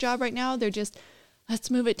doing their job right now, they're just, let's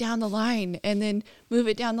move it down the line and then move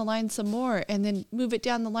it down the line some more and then move it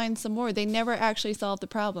down the line some more. They never actually solved the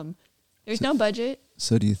problem. There's no budget.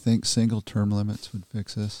 So do you think single term limits would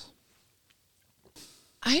fix this?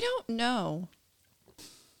 I don't know.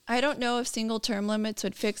 I don't know if single term limits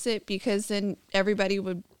would fix it because then everybody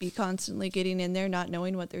would be constantly getting in there not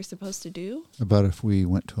knowing what they're supposed to do. About if we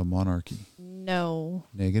went to a monarchy? No.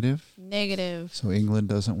 Negative? Negative. So England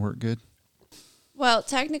doesn't work good? Well,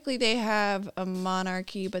 technically they have a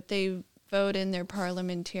monarchy, but they vote in their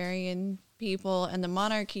parliamentarian people, and the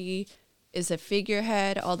monarchy is a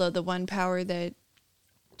figurehead, although the one power that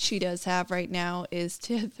she does have right now is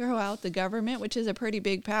to throw out the government, which is a pretty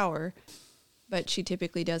big power, but she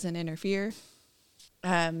typically doesn't interfere.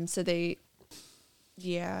 It's a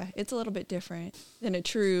little bit different than a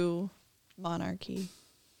true monarchy.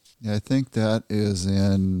 Yeah, I think that is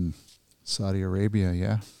in Saudi Arabia,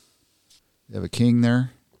 yeah. They have a king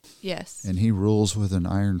there, Yes. and he rules with an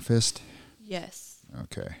iron fist. Yes.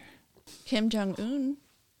 Okay. Kim Jong-un,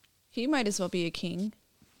 he might as well be a king.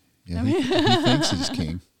 Yeah, he thinks he's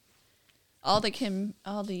king. All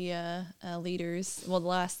the leaders, well, the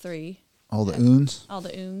last three. All the uns? All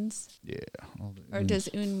the uns. Yeah. All the Or uns. does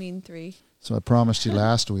un mean three? So I promised you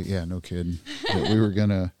last week, yeah, no kidding, that we were going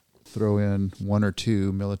to throw in one or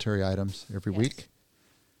two military items every week.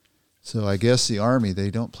 So I guess the Army, they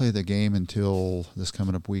don't play the game until this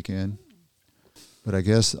coming up weekend. But I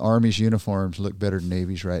guess Army's uniforms look better than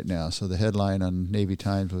Navy's right now. So the headline on Navy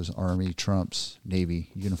Times was Army trumps Navy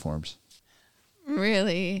uniforms.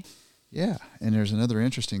 Really? Yeah, and there's another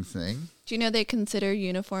interesting thing. Do you know they consider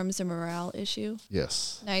uniforms a morale issue?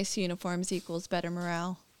 Yes. Nice uniforms equals better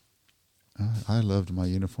morale. I loved my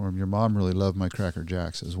uniform. Your mom really loved my Cracker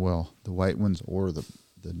Jacks as well, the white ones or the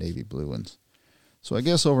navy blue ones. So I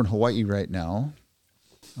guess over in Hawaii right now,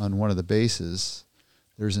 on one of the bases,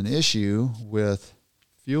 there's an issue with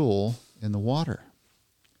fuel in the water.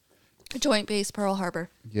 Joint Base Pearl Harbor.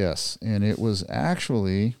 Yes, and it was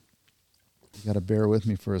actually, you got to bear with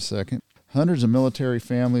me for a second, hundreds of military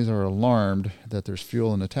families are alarmed that there's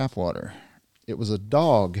fuel in the tap water. It was a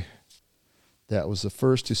dog that was the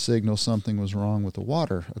first to signal something was wrong with the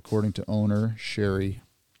water, according to owner Sherry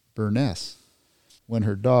Burness, when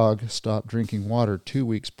her dog stopped drinking water 2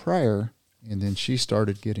 weeks prior, and then she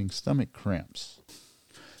started getting stomach cramps.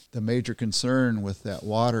 The major concern with that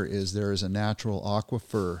water is there is a natural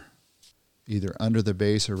aquifer either under the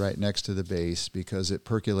base or right next to the base because it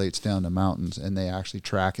percolates down the mountains, and they actually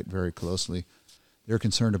track it very closely. they're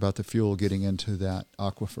concerned about the fuel getting into that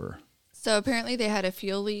aquifer. So apparently they had a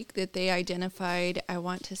fuel leak that they identified, I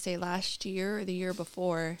want to say last year or the year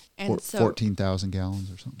before. And 14,000 gallons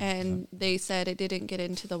or something. And they said it didn't get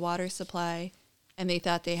into the water supply, and they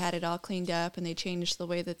thought they had it all cleaned up, and they changed the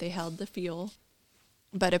way that they held the fuel.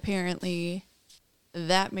 But apparently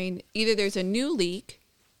that made either there's a new leak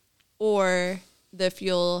or the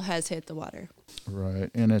fuel has hit the water. Right.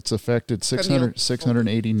 And it's affected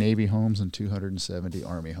 680 Navy homes and 270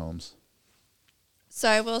 Army homes. So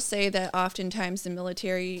I will say that oftentimes the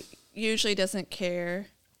military usually doesn't care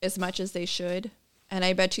as much as they should. And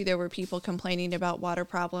I bet you there were people complaining about water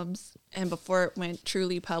problems. And before it went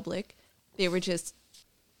truly public, they were just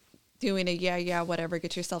doing a whatever,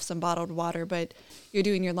 get yourself some bottled water. But you're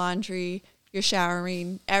doing your laundry, you're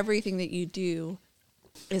showering, everything that you do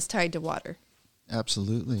is tied to water.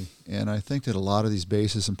 Absolutely. And I think that a lot of these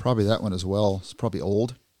bases, and probably that one as well, is probably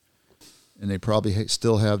old. And they probably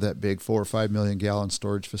still have that big 4 or 5 million gallon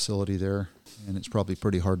storage facility there. And it's probably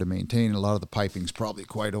pretty hard to maintain. And a lot of the piping's probably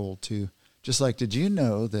quite old too. Just like, did you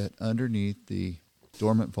know that underneath the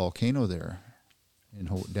dormant volcano there in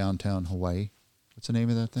downtown Hawaii, what's the name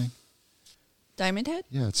of that thing? Diamond Head?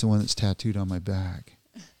 Yeah, it's the one that's tattooed on my back.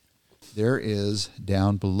 There is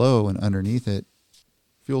down below and underneath it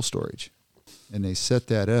fuel storage. And they set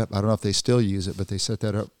that up. I don't know if they still use it, but they set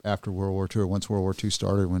that up after World War II, or once World War II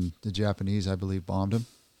started, when the Japanese, I believe, bombed them.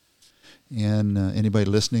 And anybody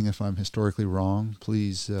listening, if I'm historically wrong,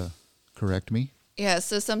 please correct me. Yeah,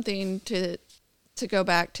 so something to go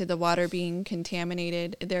back to the water being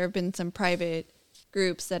contaminated. There have been some private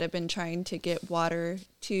groups that have been trying to get water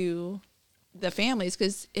to the families,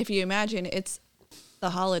 because if you imagine, it's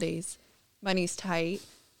the holidays, money's tight.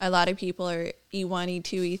 A lot of people are E1,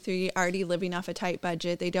 E2, E3, already living off a tight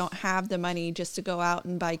budget. They don't have the money just to go out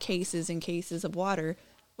and buy cases and cases of water,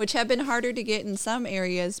 which have been harder to get in some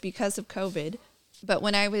areas because of COVID. But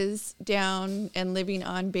when I was down and living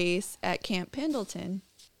on base at Camp Pendleton,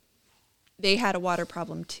 they had a water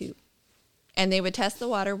problem too. And they would test the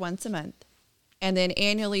water once a month. And then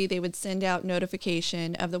annually they would send out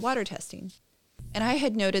notification of the water testing. And I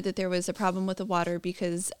had noted that there was a problem with the water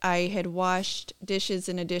because I had washed dishes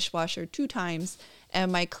in a dishwasher 2 times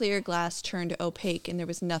and my clear glass turned opaque and there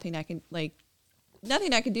was nothing I could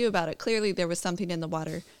do about it. Clearly there was something in the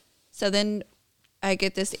water. So then I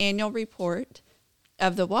get this annual report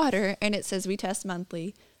of the water and it says we test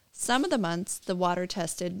monthly. Some of the months the water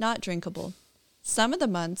tested not drinkable. Some of the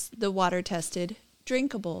months the water tested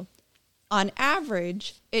drinkable. On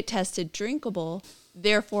average, it tested drinkable,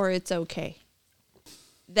 therefore it's okay.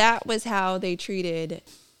 That was how they treated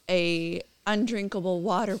a undrinkable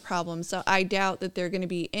water problem. So I doubt that they're going to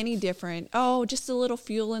be any different. Oh, just a little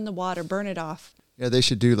fuel in the water, burn it off. Yeah, they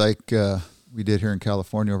should do like we did here in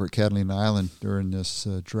California over at Catalina Island during this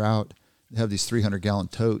drought. They have these 300-gallon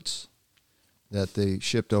totes that they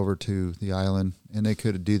shipped over to the island, and they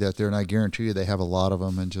could do that there. And I guarantee you they have a lot of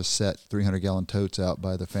them, and just set 300-gallon totes out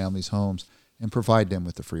by the families' homes and provide them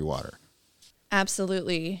with the free water.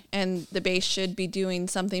 Absolutely. And the base should be doing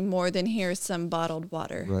something more than here's some bottled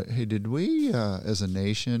water. Right. Hey, did we, as a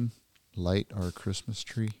nation, light our Christmas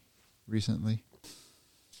tree recently?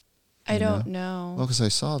 I don't know. Well, because I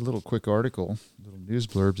saw a little quick article, little news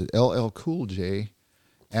blurb, that LL Cool J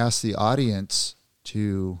asked the audience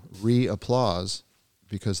to re-applause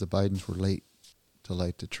because the Bidens were late to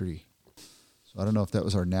light the tree. So I don't know if that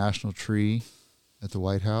was our national tree at the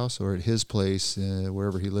White House or at his place,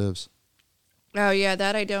 wherever he lives. Oh, yeah,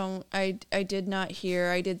 that I did not hear.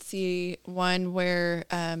 I did see one where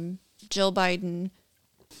Jill Biden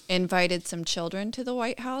invited some children to the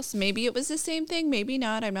White House. Maybe it was the same thing, maybe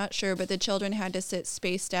not, I'm not sure. But the children had to sit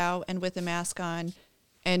spaced out and with a mask on,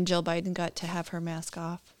 and Jill Biden got to have her mask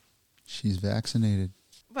off. She's vaccinated.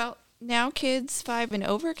 Well, now kids 5 and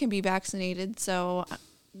over can be vaccinated, so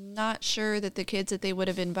I'm not sure that the kids that they would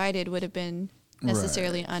have invited would have been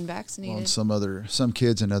necessarily unvaccinated. Well, some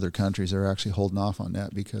kids in other countries are actually holding off on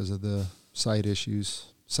that because of the side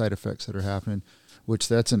effects that are happening, which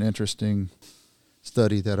that's an interesting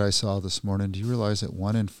study that I saw this morning. Do you realize that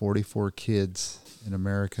 1 in 44 kids in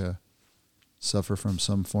America suffer from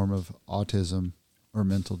some form of autism or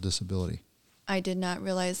mental disability? I did not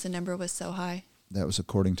realize the number was so high. That was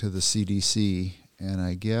according to the CDC, and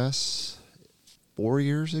I guess 4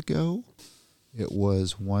 years ago it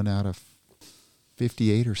was 1 out of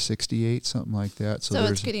 58 or 68, something like that. So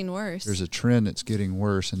it's getting worse. There's a trend that's getting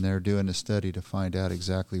worse, and they're doing a study to find out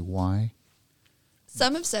exactly why.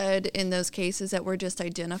 Some have said in those cases that we're just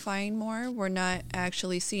identifying more. We're not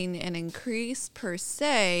actually seeing an increase per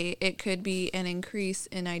se. It could be an increase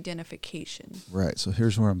in identification. Right. So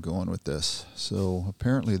here's where I'm going with this. So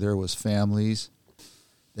apparently there was families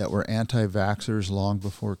that were anti-vaxxers long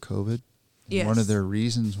before COVID. And Yes. one of their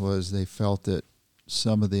reasons was they felt that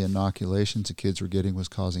some of the inoculations the kids were getting was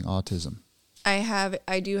causing autism.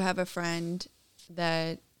 I do have a friend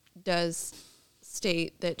that does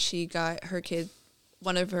state that she got her kid,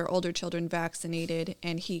 one of her older children, vaccinated,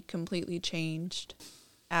 and he completely changed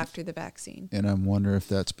after the vaccine. And I'm wondering if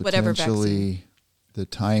that's Whatever potentially the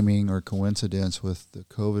timing or coincidence with the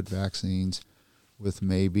COVID vaccines, with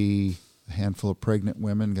maybe a handful of pregnant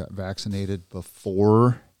women got vaccinated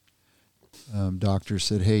before doctors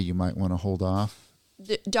said, hey, you might want to hold off.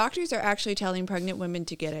 The doctors are actually telling pregnant women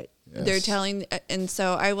to get it. Yes. They're telling, and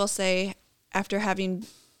so I will say, after having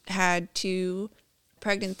had 2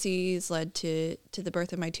 pregnancies led to the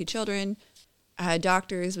birth of my 2 children,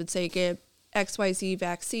 doctors would say, get XYZ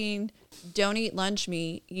vaccine, don't eat lunch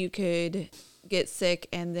meat. You could get sick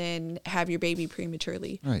and then have your baby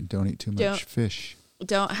prematurely. Right. Don't eat too much fish.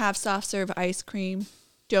 Don't have soft serve ice cream.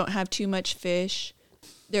 Don't have too much fish.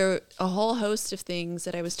 There are a whole host of things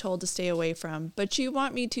that I was told to stay away from. But you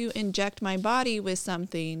want me to inject my body with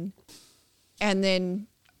something and then,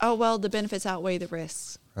 oh, well, the benefits outweigh the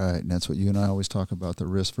risks. Right. And that's what you and I always talk about, the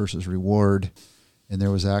risk versus reward. And there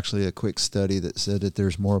was actually a quick study that said that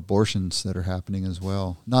there's more abortions that are happening as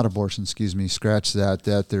well. Not abortions, excuse me. Scratch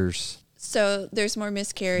that there's... So there's more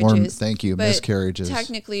miscarriages. Thank you, but miscarriages.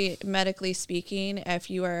 Technically, medically speaking, if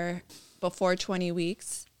you are before 20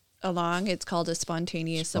 weeks along, it's called a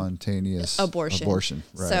spontaneous abortion.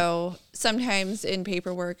 Right. So sometimes in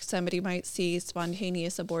paperwork, somebody might see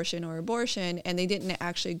spontaneous abortion or abortion, and they didn't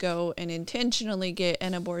actually go and intentionally get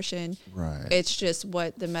an abortion. Right. It's just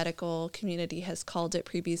what the medical community has called it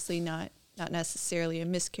previously, not necessarily a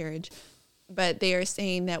miscarriage. But they are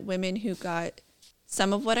saying that women who got...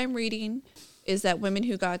 Some of what I'm reading is that women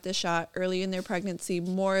who got the shot early in their pregnancy,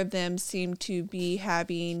 more of them seem to be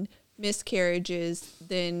having miscarriages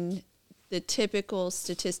than the typical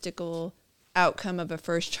statistical outcome of a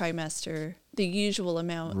first trimester, the usual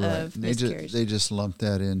amount of miscarriages. They just lump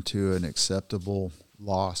that into an acceptable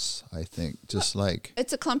loss, I think. Just like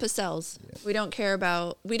it's a clump of cells. Yeah. We don't care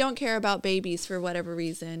about babies for whatever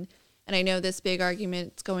reason. And I know this big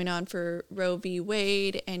argument's going on for Roe v.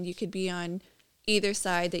 Wade, and you could be on either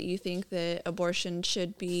side that you think that abortion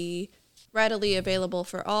should be readily available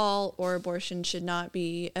for all or abortion should not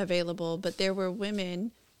be available. But there were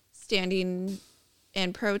women standing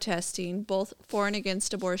and protesting both for and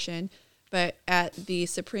against abortion, but at the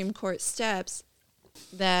Supreme Court steps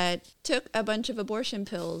that took a bunch of abortion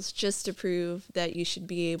pills just to prove that you should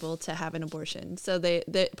be able to have an abortion. So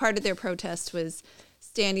the part of their protest was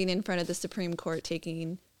standing in front of the Supreme Court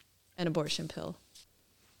taking an abortion pill.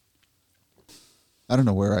 I don't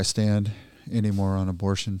know where I stand anymore on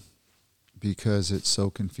abortion because it's so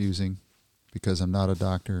confusing, because I'm not a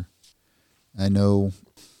doctor. I know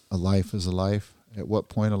a life is a life. At what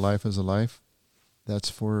point a life is a life? That's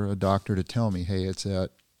for a doctor to tell me, hey, it's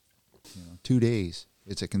at 2 days.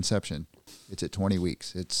 It's at conception. It's at 20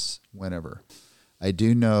 weeks. It's whenever. I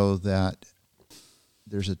do know that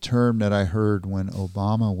there's a term that I heard when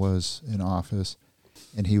Obama was in office,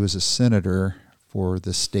 and he was a senator for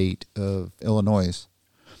the state of Illinois.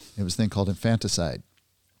 It was a thing called infanticide.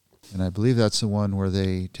 And I believe that's the one where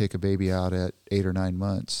they take a baby out at 8 or 9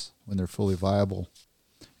 months when they're fully viable,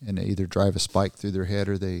 and they either drive a spike through their head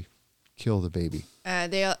or they kill the baby.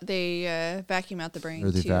 They vacuum out the brain.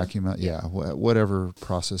 Or they vacuum out, whatever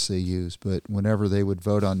process they use. But whenever they would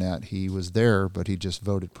vote on that, he was there, but he just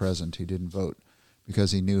voted present. He didn't vote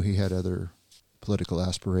because he knew he had other political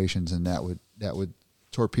aspirations, and that would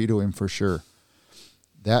torpedo him for sure.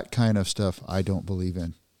 That kind of stuff I don't believe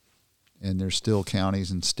in. And there's still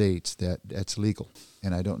counties and states that's legal.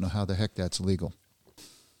 And I don't know how the heck that's legal.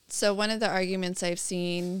 So one of the arguments I've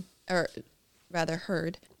seen, or rather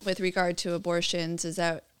heard, with regard to abortions is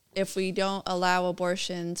that if we don't allow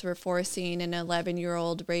abortions, we're forcing an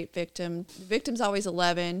 11-year-old rape victim. The victim's always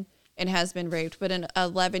 11 and has been raped, but an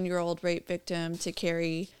 11-year-old rape victim to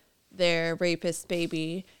carry their rapist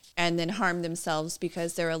baby and then harm themselves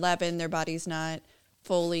because they're 11, their body's not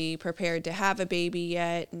fully prepared to have a baby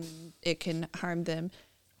yet, and it can harm them.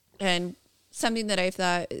 And something that I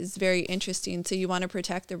thought is very interesting, so you want to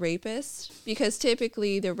protect the rapist, because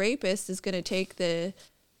typically the rapist is going to take the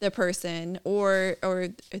person or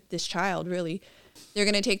this child, really. They're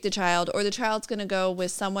going to take the child, or the child's going to go with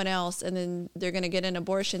someone else, and then they're going to get an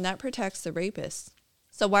abortion. That protects the rapist.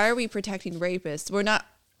 So why are we protecting rapists?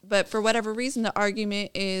 But for whatever reason, the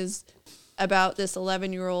argument is about this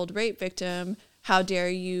 11-year-old rape victim. How dare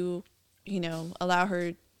you, allow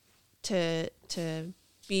her to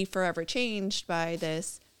be forever changed by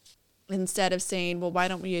this, instead of saying, well, why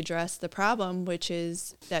don't we address the problem, which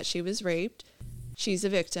is that she was raped, she's a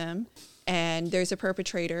victim, and there's a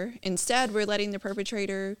perpetrator. Instead, we're letting the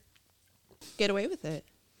perpetrator get away with it.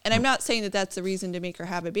 And I'm not saying that that's the reason to make her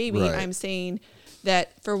have a baby. Right. I'm saying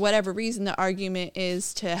that for whatever reason, the argument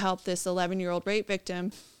is to help this 11-year-old rape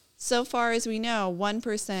victim. So far as we know,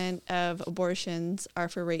 1% of abortions are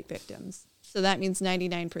for rape victims. So that means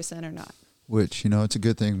 99% are not. Which, it's a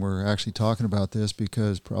good thing we're actually talking about this,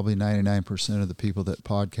 because probably 99% of the people that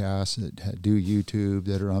podcast, that do YouTube,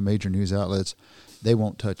 that are on major news outlets, they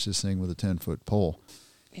won't touch this thing with a 10-foot pole.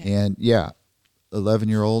 Yeah. And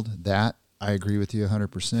 11-year-old, that I agree with you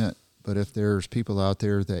 100%. But if there's people out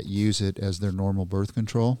there that use it as their normal birth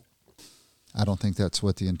control, I don't think that's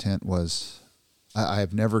what the intent was.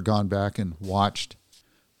 I've never gone back and watched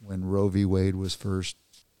when Roe v. Wade was first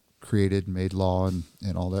created and made law and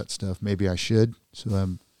all that stuff. Maybe I should, so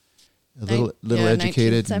I'm a little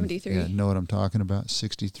educated 1973. and know what I'm talking about.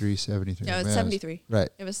 63, 73. No, it's 73. Right.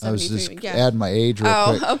 It was 73. I was just add my age real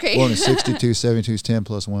quick. Okay. One is 62, 72 is 10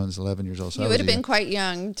 plus 1 is 11 years old. So you would have been quite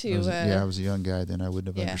young to... I was a young guy then. I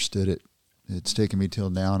wouldn't have understood it. It's taken me till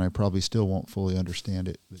now, and I probably still won't fully understand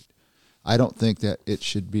it. But I don't think that it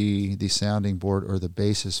should be the sounding board or the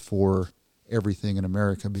basis for everything in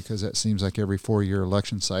America, because that seems like every 4-year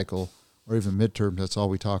election cycle or even midterm, that's all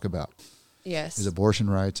we talk about. Yes. Is abortion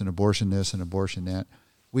rights and abortion this and abortion that.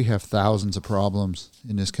 We have thousands of problems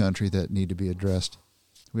in this country that need to be addressed.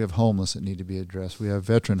 We have homeless that need to be addressed. We have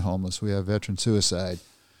veteran homeless. We have veteran suicide.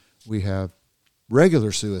 We have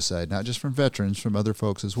regular suicide, not just from veterans, from other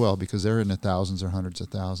folks as well, because they're in the thousands or hundreds of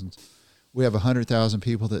thousands. We have 100,000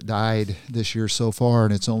 people that died this year so far,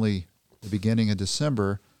 and it's only the beginning of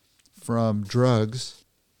December, from drugs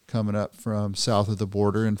coming up from south of the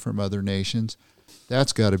border and from other nations.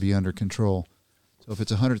 That's got to be under control. So if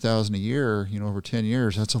it's 100,000 a year, over 10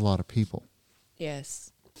 years, that's a lot of people.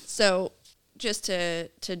 Yes. So just to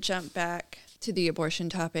jump back to the abortion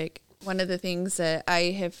topic, one of the things that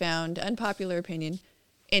I have found, unpopular opinion,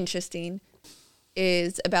 interesting,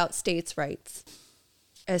 is about states' rights.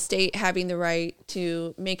 A state having the right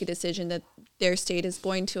to make a decision that their state is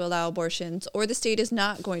going to allow abortions, or the state is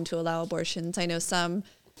not going to allow abortions. I know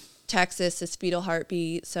Texas is fetal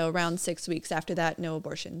heartbeat, so around 6 weeks after that, no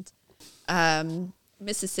abortions.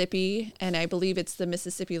 Mississippi, and I believe it's the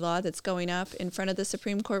Mississippi law that's going up in front of the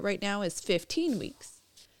Supreme Court right now, is 15 weeks.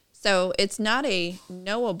 So it's not a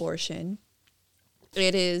no abortion.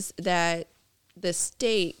 It is that the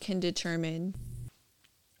state can determine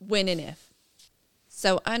when and if.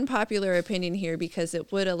 So unpopular opinion here, because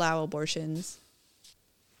it would allow abortions,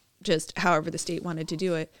 just however the state wanted to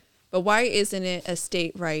do it. But why isn't it a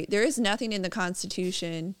state right? There is nothing in the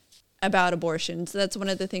Constitution about abortions. That's one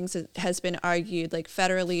of the things that has been argued. Like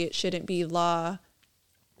federally, it shouldn't be law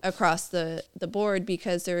across the board,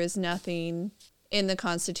 because there is nothing in the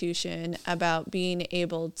Constitution about being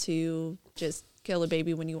able to just kill a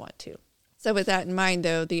baby when you want to. So with that in mind,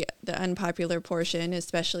 though, the unpopular portion,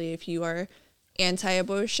 especially if you are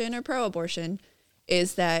anti-abortion or pro-abortion,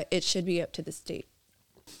 is that it should be up to the state.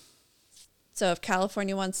 So if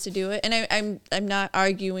California wants to do it, and I'm not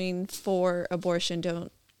arguing for abortion,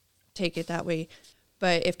 don't take it that way,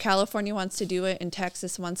 but if California wants to do it and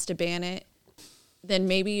Texas wants to ban it, then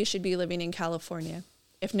maybe you should be living in California.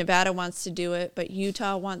 If Nevada wants to do it, but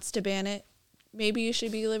Utah wants to ban it, maybe you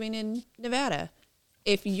should be living in Nevada.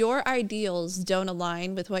 If your ideals don't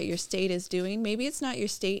align with what your state is doing, maybe it's not your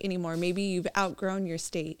state anymore. Maybe you've outgrown your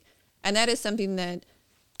state. And that is something that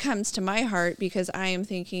comes to my heart, because I am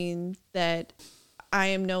thinking that I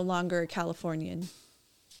am no longer a Californian.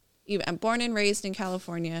 I'm born and raised in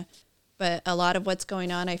California, but a lot of what's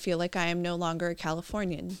going on, I feel like I am no longer a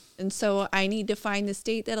Californian. And so I need to find the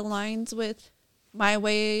state that aligns with my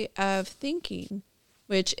way of thinking,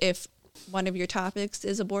 which, if one of your topics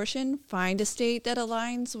is abortion, find a state that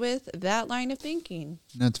aligns with that line of thinking.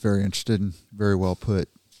 That's very interesting. Very well put.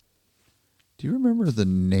 Do you remember the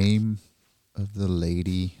name of the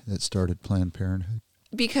lady that started Planned Parenthood?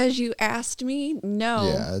 Because you asked me?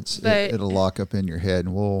 No. Yeah, it'll lock up in your head,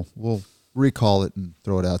 and we'll recall it and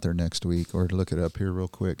throw it out there next week, or look it up here real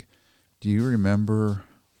quick. Do you remember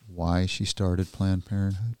why she started Planned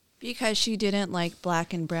Parenthood? Because she didn't like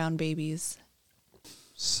black and brown babies.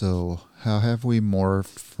 So how have we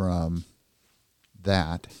morphed from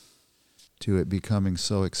that to it becoming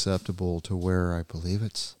so acceptable to where I believe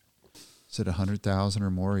is it 100,000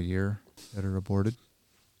 or more a year that are aborted?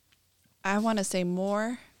 I want to say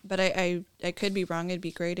more, but I could be wrong. It'd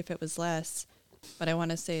be great if it was less, but I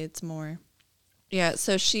want to say it's more. Yeah,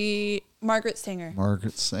 so Margaret Sanger.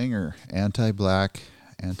 Margaret Sanger, anti-black,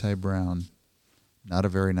 anti-brown, not a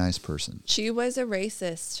very nice person. She was a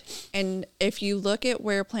racist. And if you look at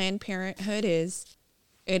where Planned Parenthood is,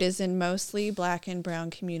 it is in mostly black and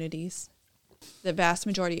brown communities. The vast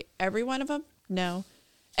majority. Every one of them? No.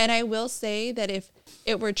 And I will say that if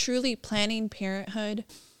it were truly Planned Parenthood,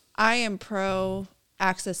 I am pro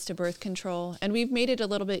access to birth control. And we've made it a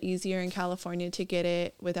little bit easier in California to get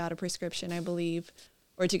it without a prescription, I believe,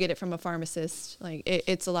 or to get it from a pharmacist. Like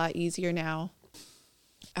it's a lot easier now.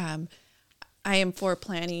 I am for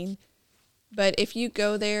planning. But if you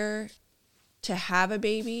go there to have a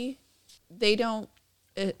baby, they don't,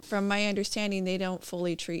 from my understanding, they don't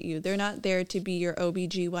fully treat you. They're not there to be your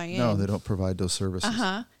OBGYN. No, they don't provide those services.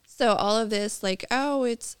 Uh-huh. So all of this, like, oh,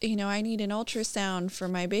 it's, I need an ultrasound for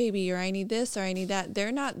my baby, or I need this, or I need that.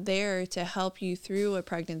 They're not there to help you through a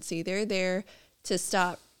pregnancy. They're there to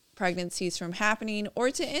stop pregnancies from happening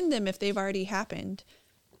or to end them if they've already happened.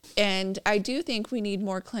 And I do think we need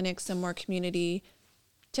more clinics and more community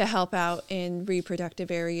to help out in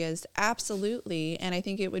reproductive areas. Absolutely. And I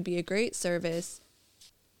think it would be a great service.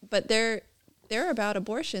 But they're about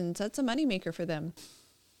abortions. That's a moneymaker for them.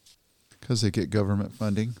 Because they get government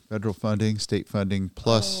funding, federal funding, state funding,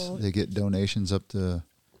 plus they get donations up to...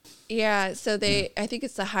 Yeah, so I think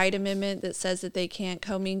it's the Hyde Amendment that says that they can't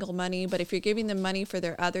commingle money, but if you're giving them money for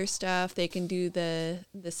their other stuff, they can do the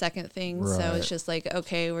second thing. Right. So it's just like,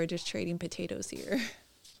 okay, we're just trading potatoes here.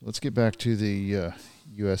 So let's get back to the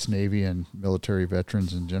U.S. Navy and military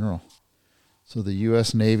veterans in general. So the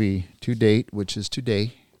U.S. Navy, to date, which is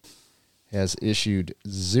today, has issued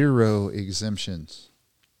 0 exemptions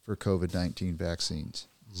for COVID-19 vaccines.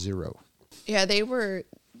 0. Yeah,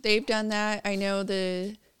 they've done that. I know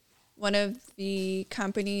one of the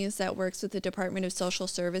companies that works with the Department of Social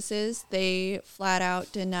Services, they flat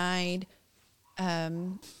out denied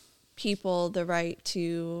people the right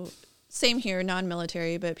to, same here,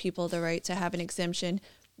 non-military, but people the right to have an exemption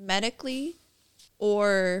medically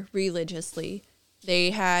or religiously.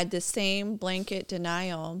 They had the same blanket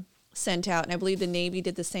denial sent out, and I believe the Navy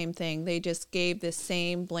did the same thing. They just gave the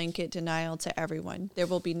same blanket denial to everyone. There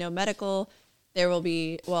will be no medical. There will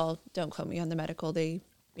be, well, don't quote me on the medical.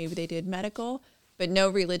 Maybe they did medical, but no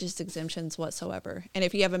religious exemptions whatsoever. And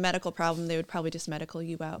if you have a medical problem, they would probably just medical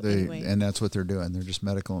you out anyway. And that's what they're doing. They're just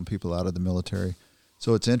medicaling people out of the military.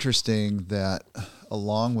 So it's interesting that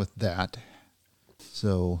along with that,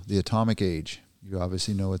 so the atomic age, you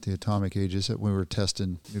obviously know what the atomic age is, that we were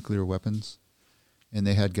testing nuclear weapons. And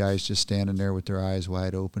they had guys just standing there with their eyes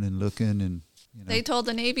wide open and looking. And they told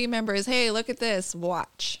the Navy members, hey, look at this,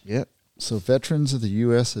 watch. Yep. So veterans of the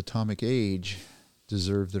U.S. atomic age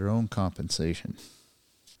deserve their own compensation.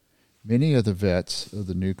 Many of the vets of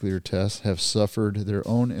the nuclear test have suffered their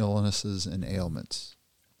own illnesses and ailments.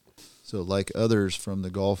 So like others from the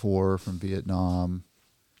Gulf War, from Vietnam,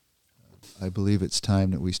 I believe it's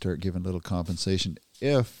time that we start giving little compensation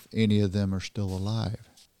if any of them are still alive.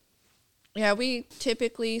 Yeah, we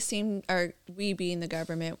typically we being the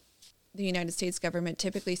government, the United States government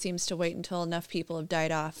typically seems to wait until enough people have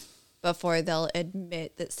died off before they'll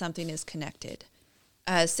admit that something is connected.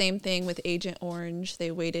 Same thing with Agent Orange.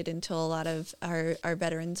 They waited until a lot of our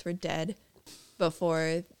veterans were dead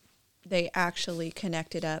before they actually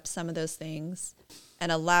connected up some of those things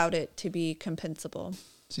and allowed it to be compensable.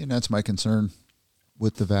 See, and that's my concern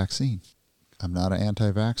with the vaccine. I'm not an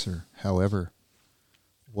anti-vaxxer. However,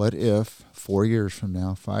 what if 4 years from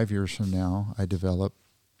now, 5 years from now, I develop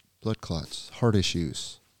blood clots, heart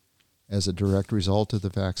issues as a direct result of the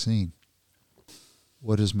vaccine?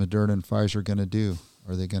 What is Moderna and Pfizer going to do?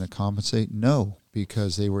 Are they going to compensate? No,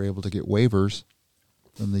 because they were able to get waivers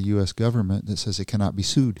from the U.S. government that says it cannot be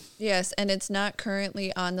sued. Yes, and it's not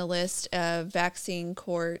currently on the list of vaccine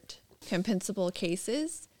court compensable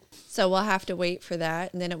cases. So we'll have to wait for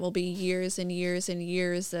that. And then it will be years and years and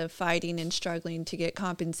years of fighting and struggling to get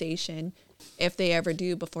compensation if they ever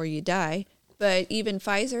do before you die. But even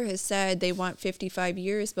Pfizer has said they want 55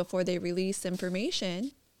 years before they release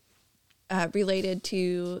information related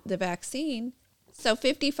to the vaccine. So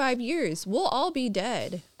 55 years, we'll all be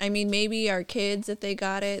dead. I mean, maybe our kids, if they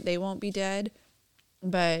got it, they won't be dead.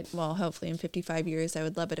 But, well, hopefully in 55 years, I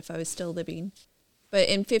would love it if I was still living. But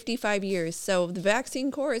in 55 years, so the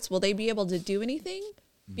vaccine courts, will they be able to do anything?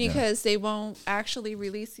 Because they won't actually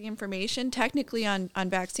release the information. Technically on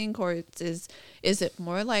vaccine courts, is it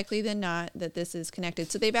more likely than not that this is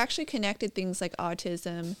connected? So they've actually connected things like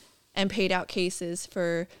autism and paid out cases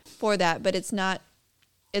for that, but it's not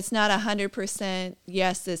it's not 100%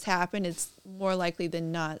 yes, this happened. It's more likely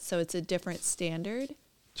than not. So it's a different standard.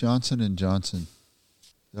 Johnson & Johnson,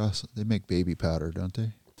 they make baby powder, don't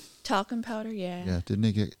they? Talcum powder, yeah. Yeah, didn't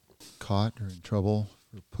they get caught or in trouble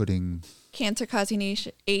for putting cancer-causing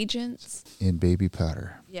agents in baby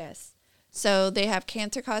powder? Yes. So they have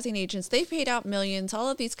cancer-causing agents. They've paid out millions. All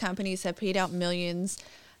of these companies have paid out millions.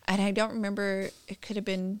 And I don't remember, it could have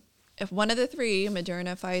been, if one of the three,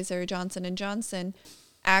 Moderna, Pfizer, Johnson & Johnson,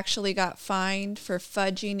 actually got fined for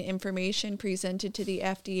fudging information presented to the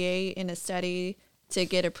FDA in a study to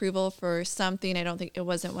get approval for something. I don't think it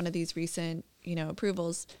wasn't one of these recent,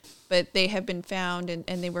 approvals, but they have been found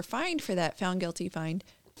and they were fined for that, found guilty, fined.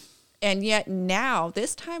 And yet now,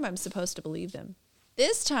 this time I'm supposed to believe them.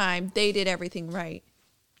 This time they did everything right.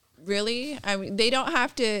 Really? I mean, they don't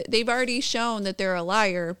have to, they've already shown that they're a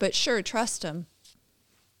liar, but sure, trust them.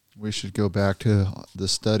 We should go back to the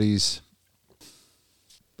studies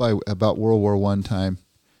about World War I time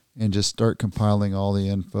and just start compiling all the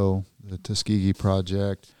info, the Tuskegee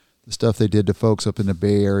Project, the stuff they did to folks up in the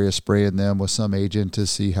Bay Area, spraying them with some agent to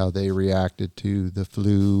see how they reacted to the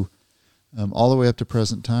flu, all the way up to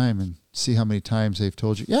present time, and see how many times they've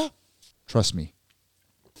told you, yeah, trust me.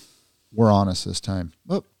 We're honest this time.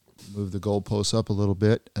 Oh, move the goalposts up a little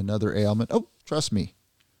bit. Another ailment. Oh, trust me.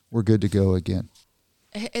 We're good to go again.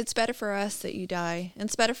 It's better for us that you die.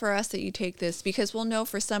 It's better for us that you take this, because we'll know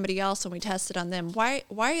for somebody else when we test it on them. Why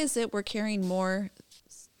is it we're caring more?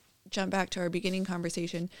 Jump back to our beginning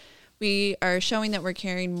conversation. We are showing that we're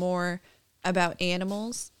caring more about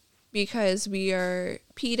animals because we are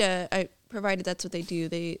PETA, provided that's what they do.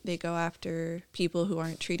 They go after people who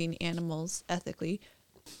aren't treating animals ethically.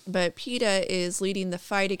 But PETA is leading the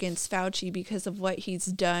fight against Fauci because of what he's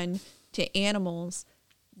done to animals.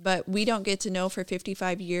 But we don't get to know for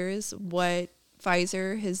 55 years what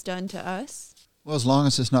Pfizer has done to us. Well, as long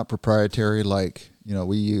as it's not proprietary, like,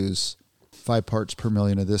 we use 5 parts per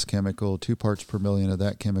million of this chemical, 2 parts per million of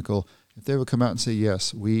that chemical. If they would come out and say,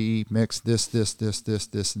 yes, we mix this,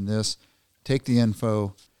 and this, take the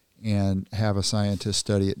info and have a scientist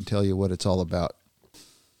study it and tell you what it's all about.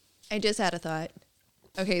 I just had a thought.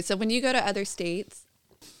 Okay, so when you go to other states,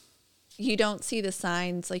 you don't see the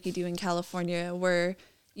signs like you do in California where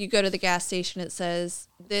you go to the gas station, it says,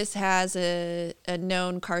 this has a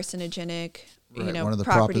known carcinogenic, right, one of the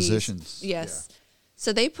properties. Propositions. Yes. Yeah.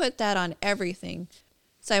 So they put that on everything.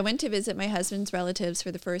 So I went to visit my husband's relatives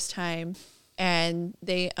for the first time, and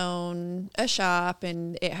they own a shop,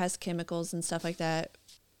 and it has chemicals and stuff like that.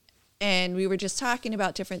 And we were just talking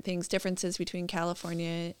about different things, differences between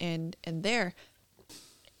California and there.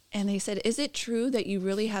 And they said, is it true that you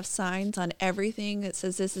really have signs on everything that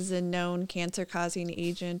says this is a known cancer-causing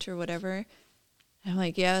agent or whatever? And I'm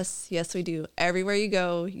like, yes, we do. Everywhere you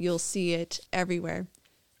go, you'll see it everywhere.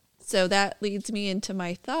 So that leads me into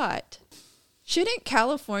my thought. Shouldn't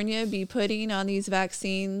California be putting on these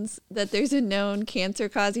vaccines that there's a known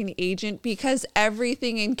cancer-causing agent, because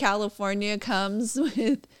everything in California comes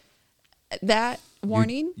with that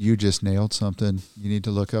warning? You just nailed something. You need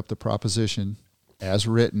to look up the proposition as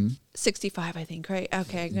written. 65, I think, right?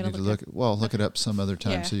 Okay, I'm going to look it up some other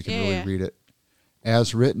time so you can really read it.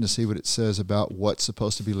 As written, to see what it says about what's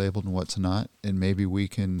supposed to be labeled and what's not. And maybe we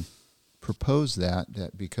can propose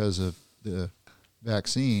that because of the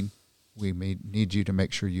vaccine, we may need you to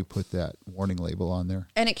make sure you put that warning label on there.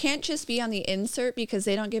 And it can't just be on the insert, because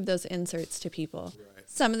they don't give those inserts to people. Right.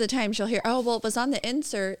 Some of the times you'll hear, oh, well, it was on the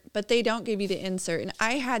insert, but they don't give you the insert. And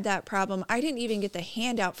I had that problem. I didn't even get the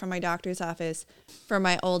handout from my doctor's office for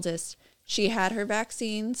my oldest. She had her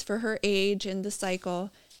vaccines for her age and the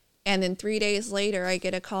cycle. And then 3 days later, I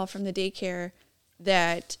get a call from the daycare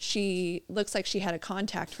that she looks like she had a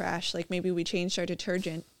contact rash, like maybe we changed our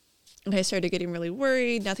detergent. And I started getting really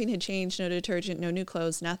worried. Nothing had changed, no detergent, no new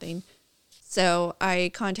clothes, nothing. So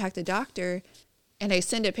I contact the doctor, and I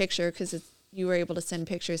send a picture, because you were able to send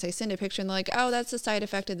pictures. I send a picture, and they're like, oh, that's a side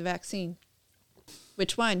effect of the vaccine.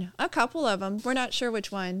 Which one? A couple of them. We're not sure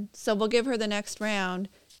which one. So we'll give her the next round,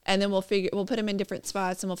 and then we'll put them in different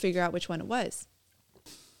spots, and we'll figure out which one it was.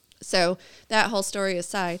 So that whole story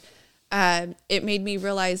aside, it made me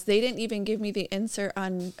realize they didn't even give me the insert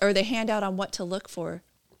or the handout on what to look for.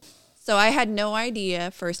 So I had no idea,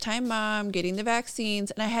 first time mom getting the vaccines,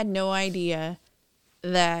 and I had no idea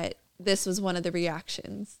that this was one of the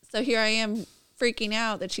reactions. So here I am freaking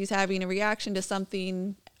out that she's having a reaction to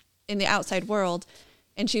something in the outside world,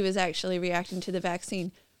 and she was actually reacting to the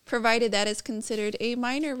vaccine. Provided that is considered a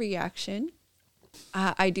minor reaction,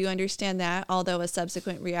 I do understand that, although a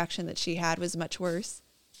subsequent reaction that she had was much worse,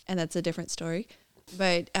 and that's a different story.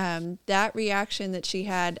 But that reaction that she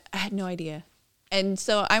had, I had no idea. And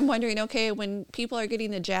so I'm wondering, okay, when people are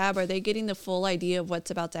getting the jab, are they getting the full idea of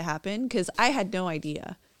what's about to happen? Because I had no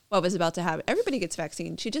idea what was about to happen. Everybody gets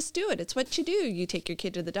vaccines. You just do it. It's what you do. You take your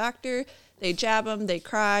kid to the doctor, they jab them, they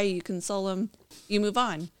cry, you console them, you move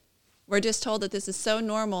on. We're just told that this is so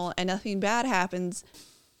normal and nothing bad happens.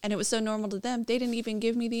 And it was so normal to them, they didn't even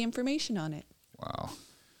give me the information on it. Wow.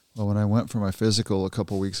 Well, when I went for my physical a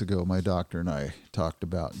couple weeks ago, my doctor and I talked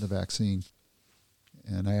about the vaccine.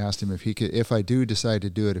 And I asked him if I do decide to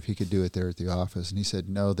do it, if he could do it there at the office. And he said,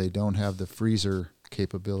 no, they don't have the freezer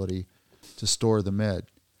capability to store the med,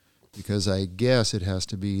 because I guess it has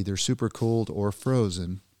to be either super cold or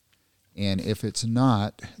frozen. And if it's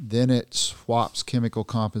not, then it swaps chemical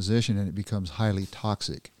composition and it becomes highly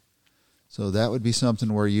toxic. So that would be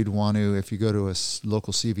something where you'd want to, if you go to a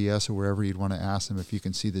local CVS or wherever, you'd want to ask them if you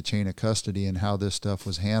can see the chain of custody and how this stuff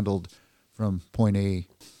was handled from point A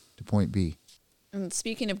to point B. And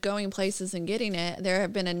speaking of going places and getting it, there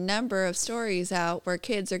have been a number of stories out where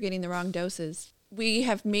kids are getting the wrong doses. We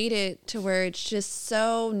have made it to where it's just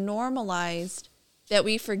so normalized that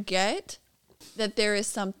we forget that there is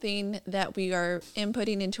something that we are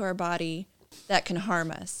inputting into our body that can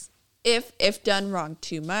harm us. If done wrong,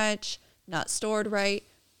 too much, not stored right,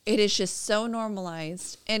 it is just so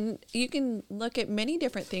normalized. And you can look at many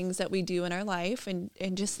different things that we do in our life and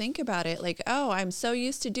just think about it like, oh, I'm so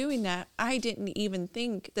used to doing that, I didn't even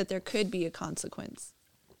think that there could be a consequence.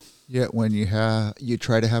 Yet when you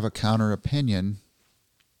try to have a counter opinion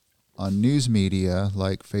on news media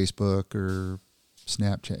like Facebook or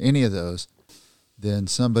Snapchat, any of those, then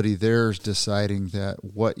somebody there's deciding that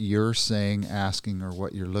what you're saying, asking, or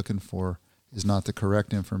what you're looking for is not the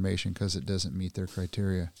correct information because it doesn't meet their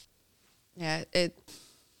criteria. Yeah,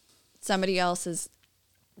 somebody else is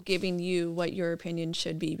giving you what your opinion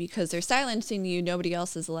should be because they're silencing you. Nobody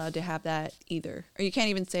else is allowed to have that either. Or you can't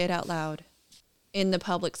even say it out loud in the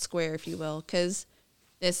public square, if you will, because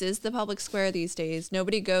this is the public square these days.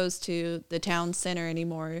 Nobody goes to the town center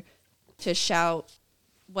anymore to shout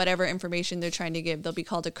whatever information they're trying to give. They'll be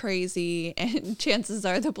called a crazy, and chances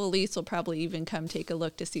are the police will probably even come take a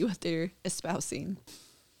look to see what they're espousing.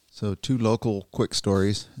 So 2 local quick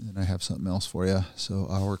stories, and then I have something else for you. So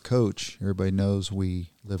our coach, everybody knows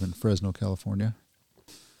we live in Fresno, California.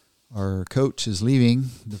 Our coach is leaving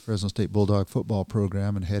the Fresno State Bulldog football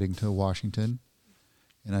program and heading to Washington.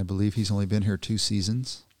 And I believe he's only been here 2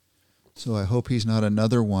 seasons. So I hope he's not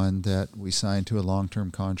another one that we sign to a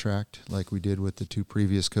long-term contract like we did with the 2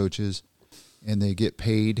 previous coaches, and they get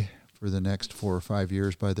paid for the next 4 or 5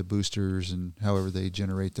 years by the boosters and however they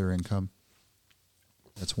generate their income.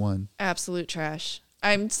 That's one. Absolute trash.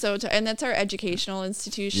 I'm so and that's our educational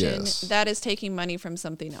institution. Yes. That is taking money from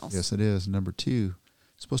something else. Yes, it is. Number 2,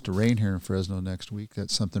 it's supposed to rain here in Fresno next week.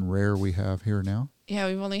 That's something rare we have here now. Yeah,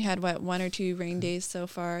 we've only had, 1 or 2 rain days so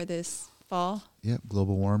far this fall. Yep,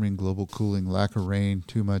 global warming, global cooling, lack of rain,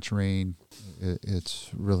 too much rain. It's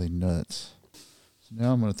really nuts. So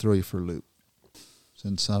now I'm going to throw you for a loop.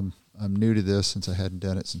 Since I'm new to this, since I hadn't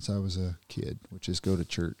done it since I was a kid, which is go to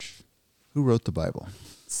church. Who wrote the Bible?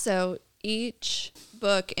 So each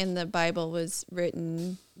book in the Bible was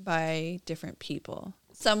written by different people.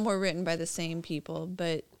 Some were written by the same people,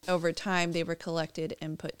 but over time they were collected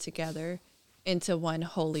and put together into one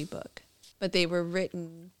holy book. But they were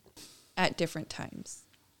written at different times.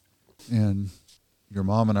 And your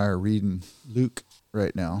mom and I are reading Luke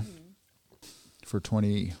right now for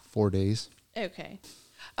 24 days. Okay.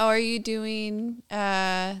 Oh, are you doing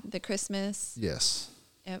the Christmas? Yes.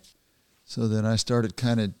 Yep. So then I started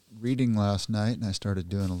kind of reading last night, and I started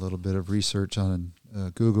doing a little bit of research on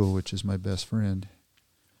Google, which is my best friend.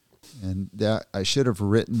 And that I should have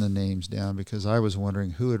written the names down because I was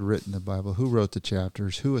wondering who had written the Bible, who wrote the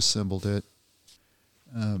chapters, who assembled it,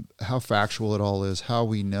 how factual it all is, how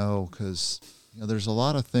we know, because there's a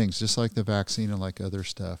lot of things, just like the vaccine and like other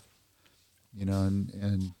stuff,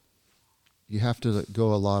 and you have to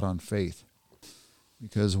go a lot on faith.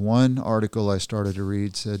 Because one article I started to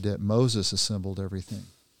read said that Moses assembled everything.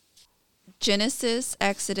 Genesis,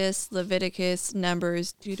 Exodus, Leviticus,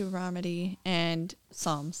 Numbers, Deuteronomy, and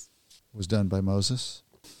Psalms. Was done by Moses.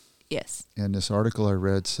 Yes. And this article I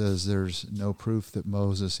read says there's no proof that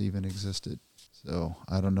Moses even existed. So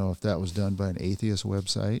I don't know if that was done by an atheist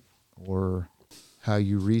website or how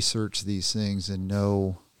you research these things and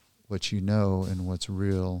know what you know and what's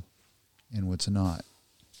real and what's not.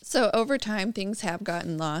 So over time, things have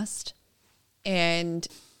gotten lost. And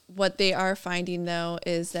what they are finding, though,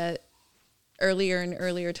 is that earlier and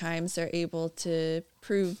earlier times, they're able to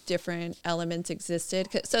prove different elements existed.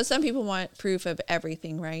 So some people want proof of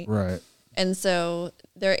everything, right? Right. And so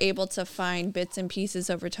they're able to find bits and pieces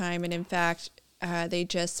over time. And in fact, they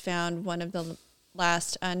just found one of the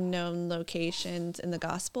last unknown locations in the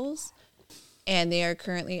Gospels, and they are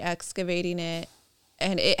currently excavating it.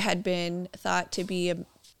 And it had been thought to be a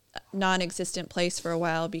non-existent place for a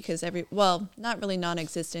while because not really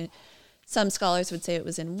non-existent. Some scholars would say it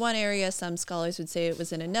was in one area. Some scholars would say it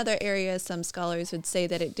was in another area. Some scholars would say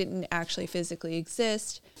that it didn't actually physically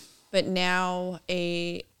exist. But now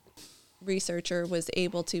a researcher was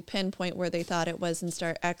able to pinpoint where they thought it was and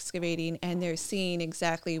start excavating, and they're seeing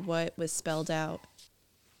exactly what was spelled out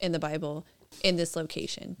in the Bible in this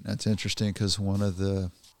location. That's interesting because one of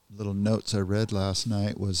the little notes I read last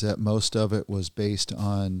night was that most of it was based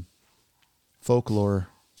on folklore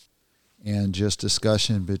and just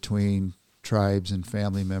discussion between tribes and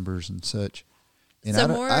family members and such. And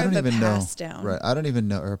so I don't even know. Down. Right. I don't even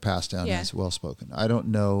know, or passed down Yeah. is well spoken. I don't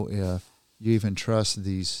know if you even trust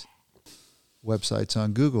these websites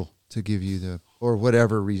on Google to give you or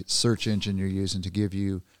whatever search engine you're using to give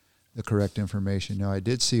you the correct information. Now, I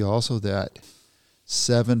did see also that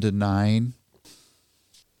 7 to 9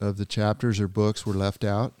 of the chapters or books were left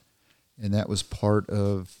out, and that was part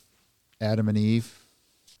of Adam and Eve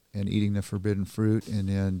and eating the forbidden fruit, and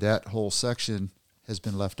then that whole section has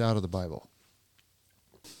been left out of the Bible.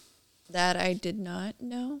 That I did not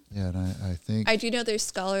know. Yeah, and I think... I do know there's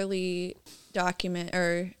scholarly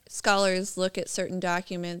scholars look at certain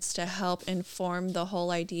documents to help inform the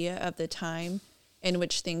whole idea of the time in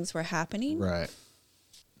which things were happening. Right.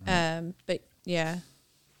 But yeah.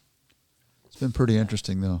 It's been pretty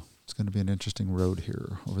interesting, though. It's going to be an interesting road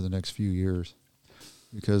here over the next few years.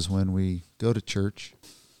 Because when we go to church,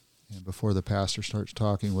 and before the pastor starts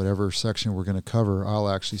talking, whatever section we're going to cover, I'll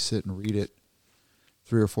actually sit and read it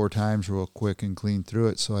 3 or 4 times real quick and clean through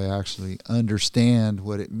it so I actually understand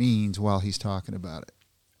what it means while he's talking about it.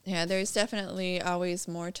 Yeah, there's definitely always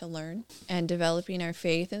more to learn and developing our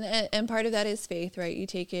faith. And part of that is faith, right? You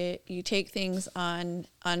take things on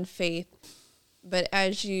faith. But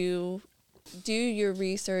as you do your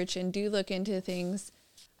research and do look into things,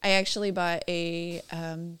 I actually bought a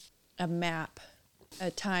map, a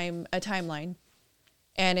timeline.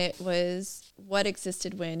 And it was what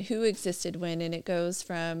existed when, who existed when, and it goes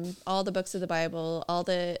from all the books of the Bible, all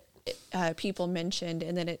the people mentioned,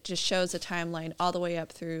 and then it just shows a timeline all the way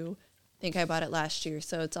up through, I think I bought it last year,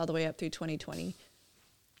 so it's all the way up through 2020.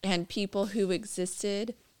 And people who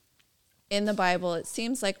existed in the Bible, it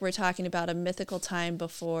seems like we're talking about a mythical time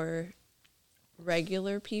before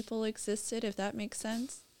regular people existed, if that makes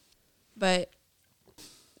sense. But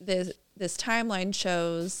this timeline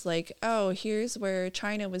shows like, oh, here's where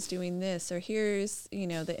China was doing this, or here's,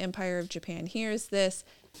 the Empire of Japan, here's this,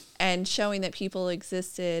 and showing that people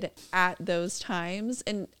existed at those times.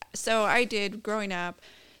 And so I did, growing up,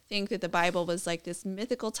 think that the Bible was like this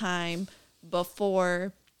mythical time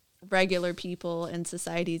before regular people and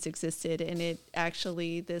societies existed. And it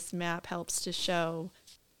actually, this map helps to show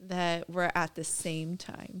that we're at the same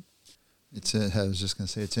time. I was just going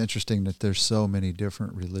to say, it's interesting that there's so many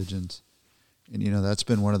different religions. And, that's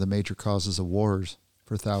been one of the major causes of wars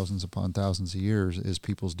for thousands upon thousands of years is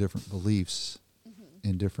people's different beliefs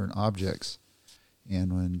in different objects.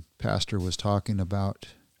 And when Pastor was talking about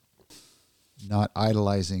not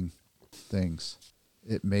idolizing things,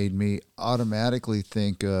 it made me automatically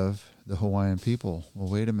think of the Hawaiian people. Well,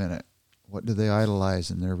 wait a minute. What do they idolize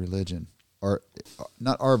in their religion? Or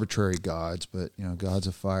not arbitrary gods, but gods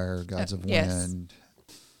of fire, gods of wind.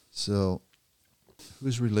 Yes. So,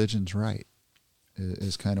 whose religion's right?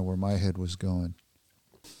 Is kind of where my head was going.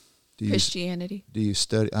 Christianity. Do you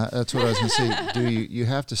study? That's what I was going to say. Do you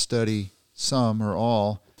have to study some or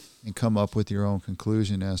all and come up with your own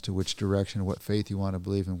conclusion as to which direction, what faith you want to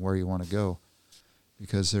believe, and where you want to go?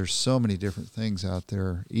 Because there's so many different things out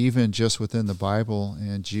there, even just within the Bible,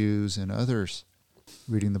 and Jews and others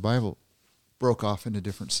reading the Bible broke off into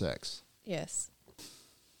different sects. Yes.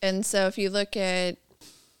 And so if you look at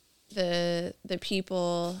the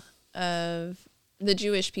people of the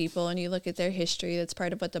Jewish people and you look at their history, that's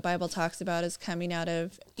part of what the Bible talks about is coming out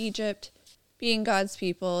of Egypt, being God's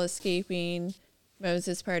people, escaping.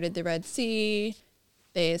 Moses parted the Red Sea.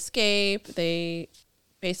 They escape. They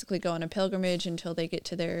basically go on a pilgrimage until they get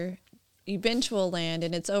to their eventual land.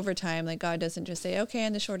 And it's over time. Like God doesn't just say, okay,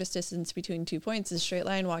 and the shortest distance between 2 points is a straight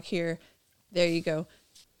line, walk here. There you go.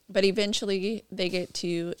 But eventually they get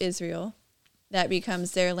to Israel. That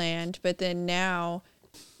becomes their land. But then now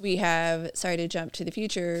we have, sorry to jump to the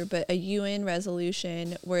future, but a UN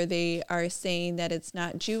resolution where they are saying that it's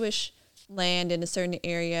not Jewish land in a certain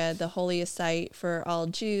area, the holiest site for all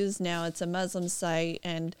Jews. Now it's a Muslim site,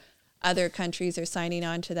 and other countries are signing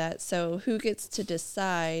on to that. So who gets to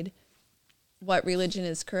decide what religion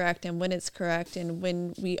is correct and when it's correct and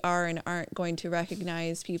when we are and aren't going to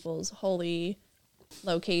recognize people's holy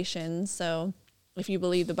locations. So if you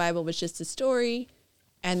believe the Bible was just a story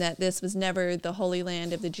and that this was never the Holy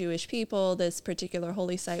Land of the Jewish people, this particular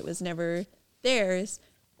holy site was never theirs,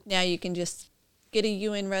 now you can just get a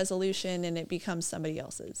UN resolution and it becomes somebody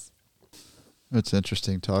else's. It's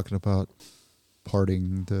interesting talking about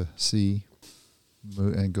parting the sea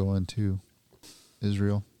and going to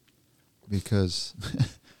Israel, because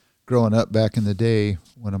growing up back in the day,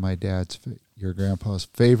 one of my dad's, your grandpa's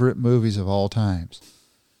favorite movies of all times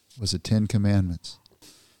was the 10 Commandments.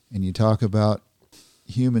 And you talk about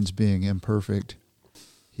humans being imperfect.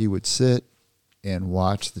 He would sit and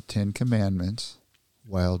watch the 10 Commandments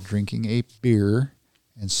while drinking a beer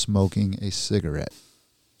and smoking a cigarette.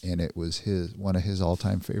 And it was one of his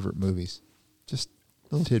all-time favorite movies. Just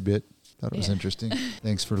a little tidbit. Thought it was interesting.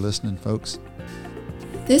 Thanks for listening, folks.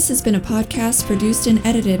 This has been a podcast produced and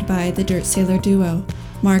edited by the Dirt Sailor Duo.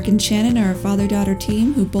 Mark and Shannon are a father-daughter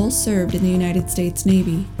team who both served in the United States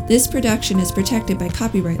Navy. This production is protected by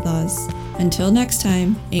copyright laws. Until next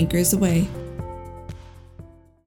time, anchors away.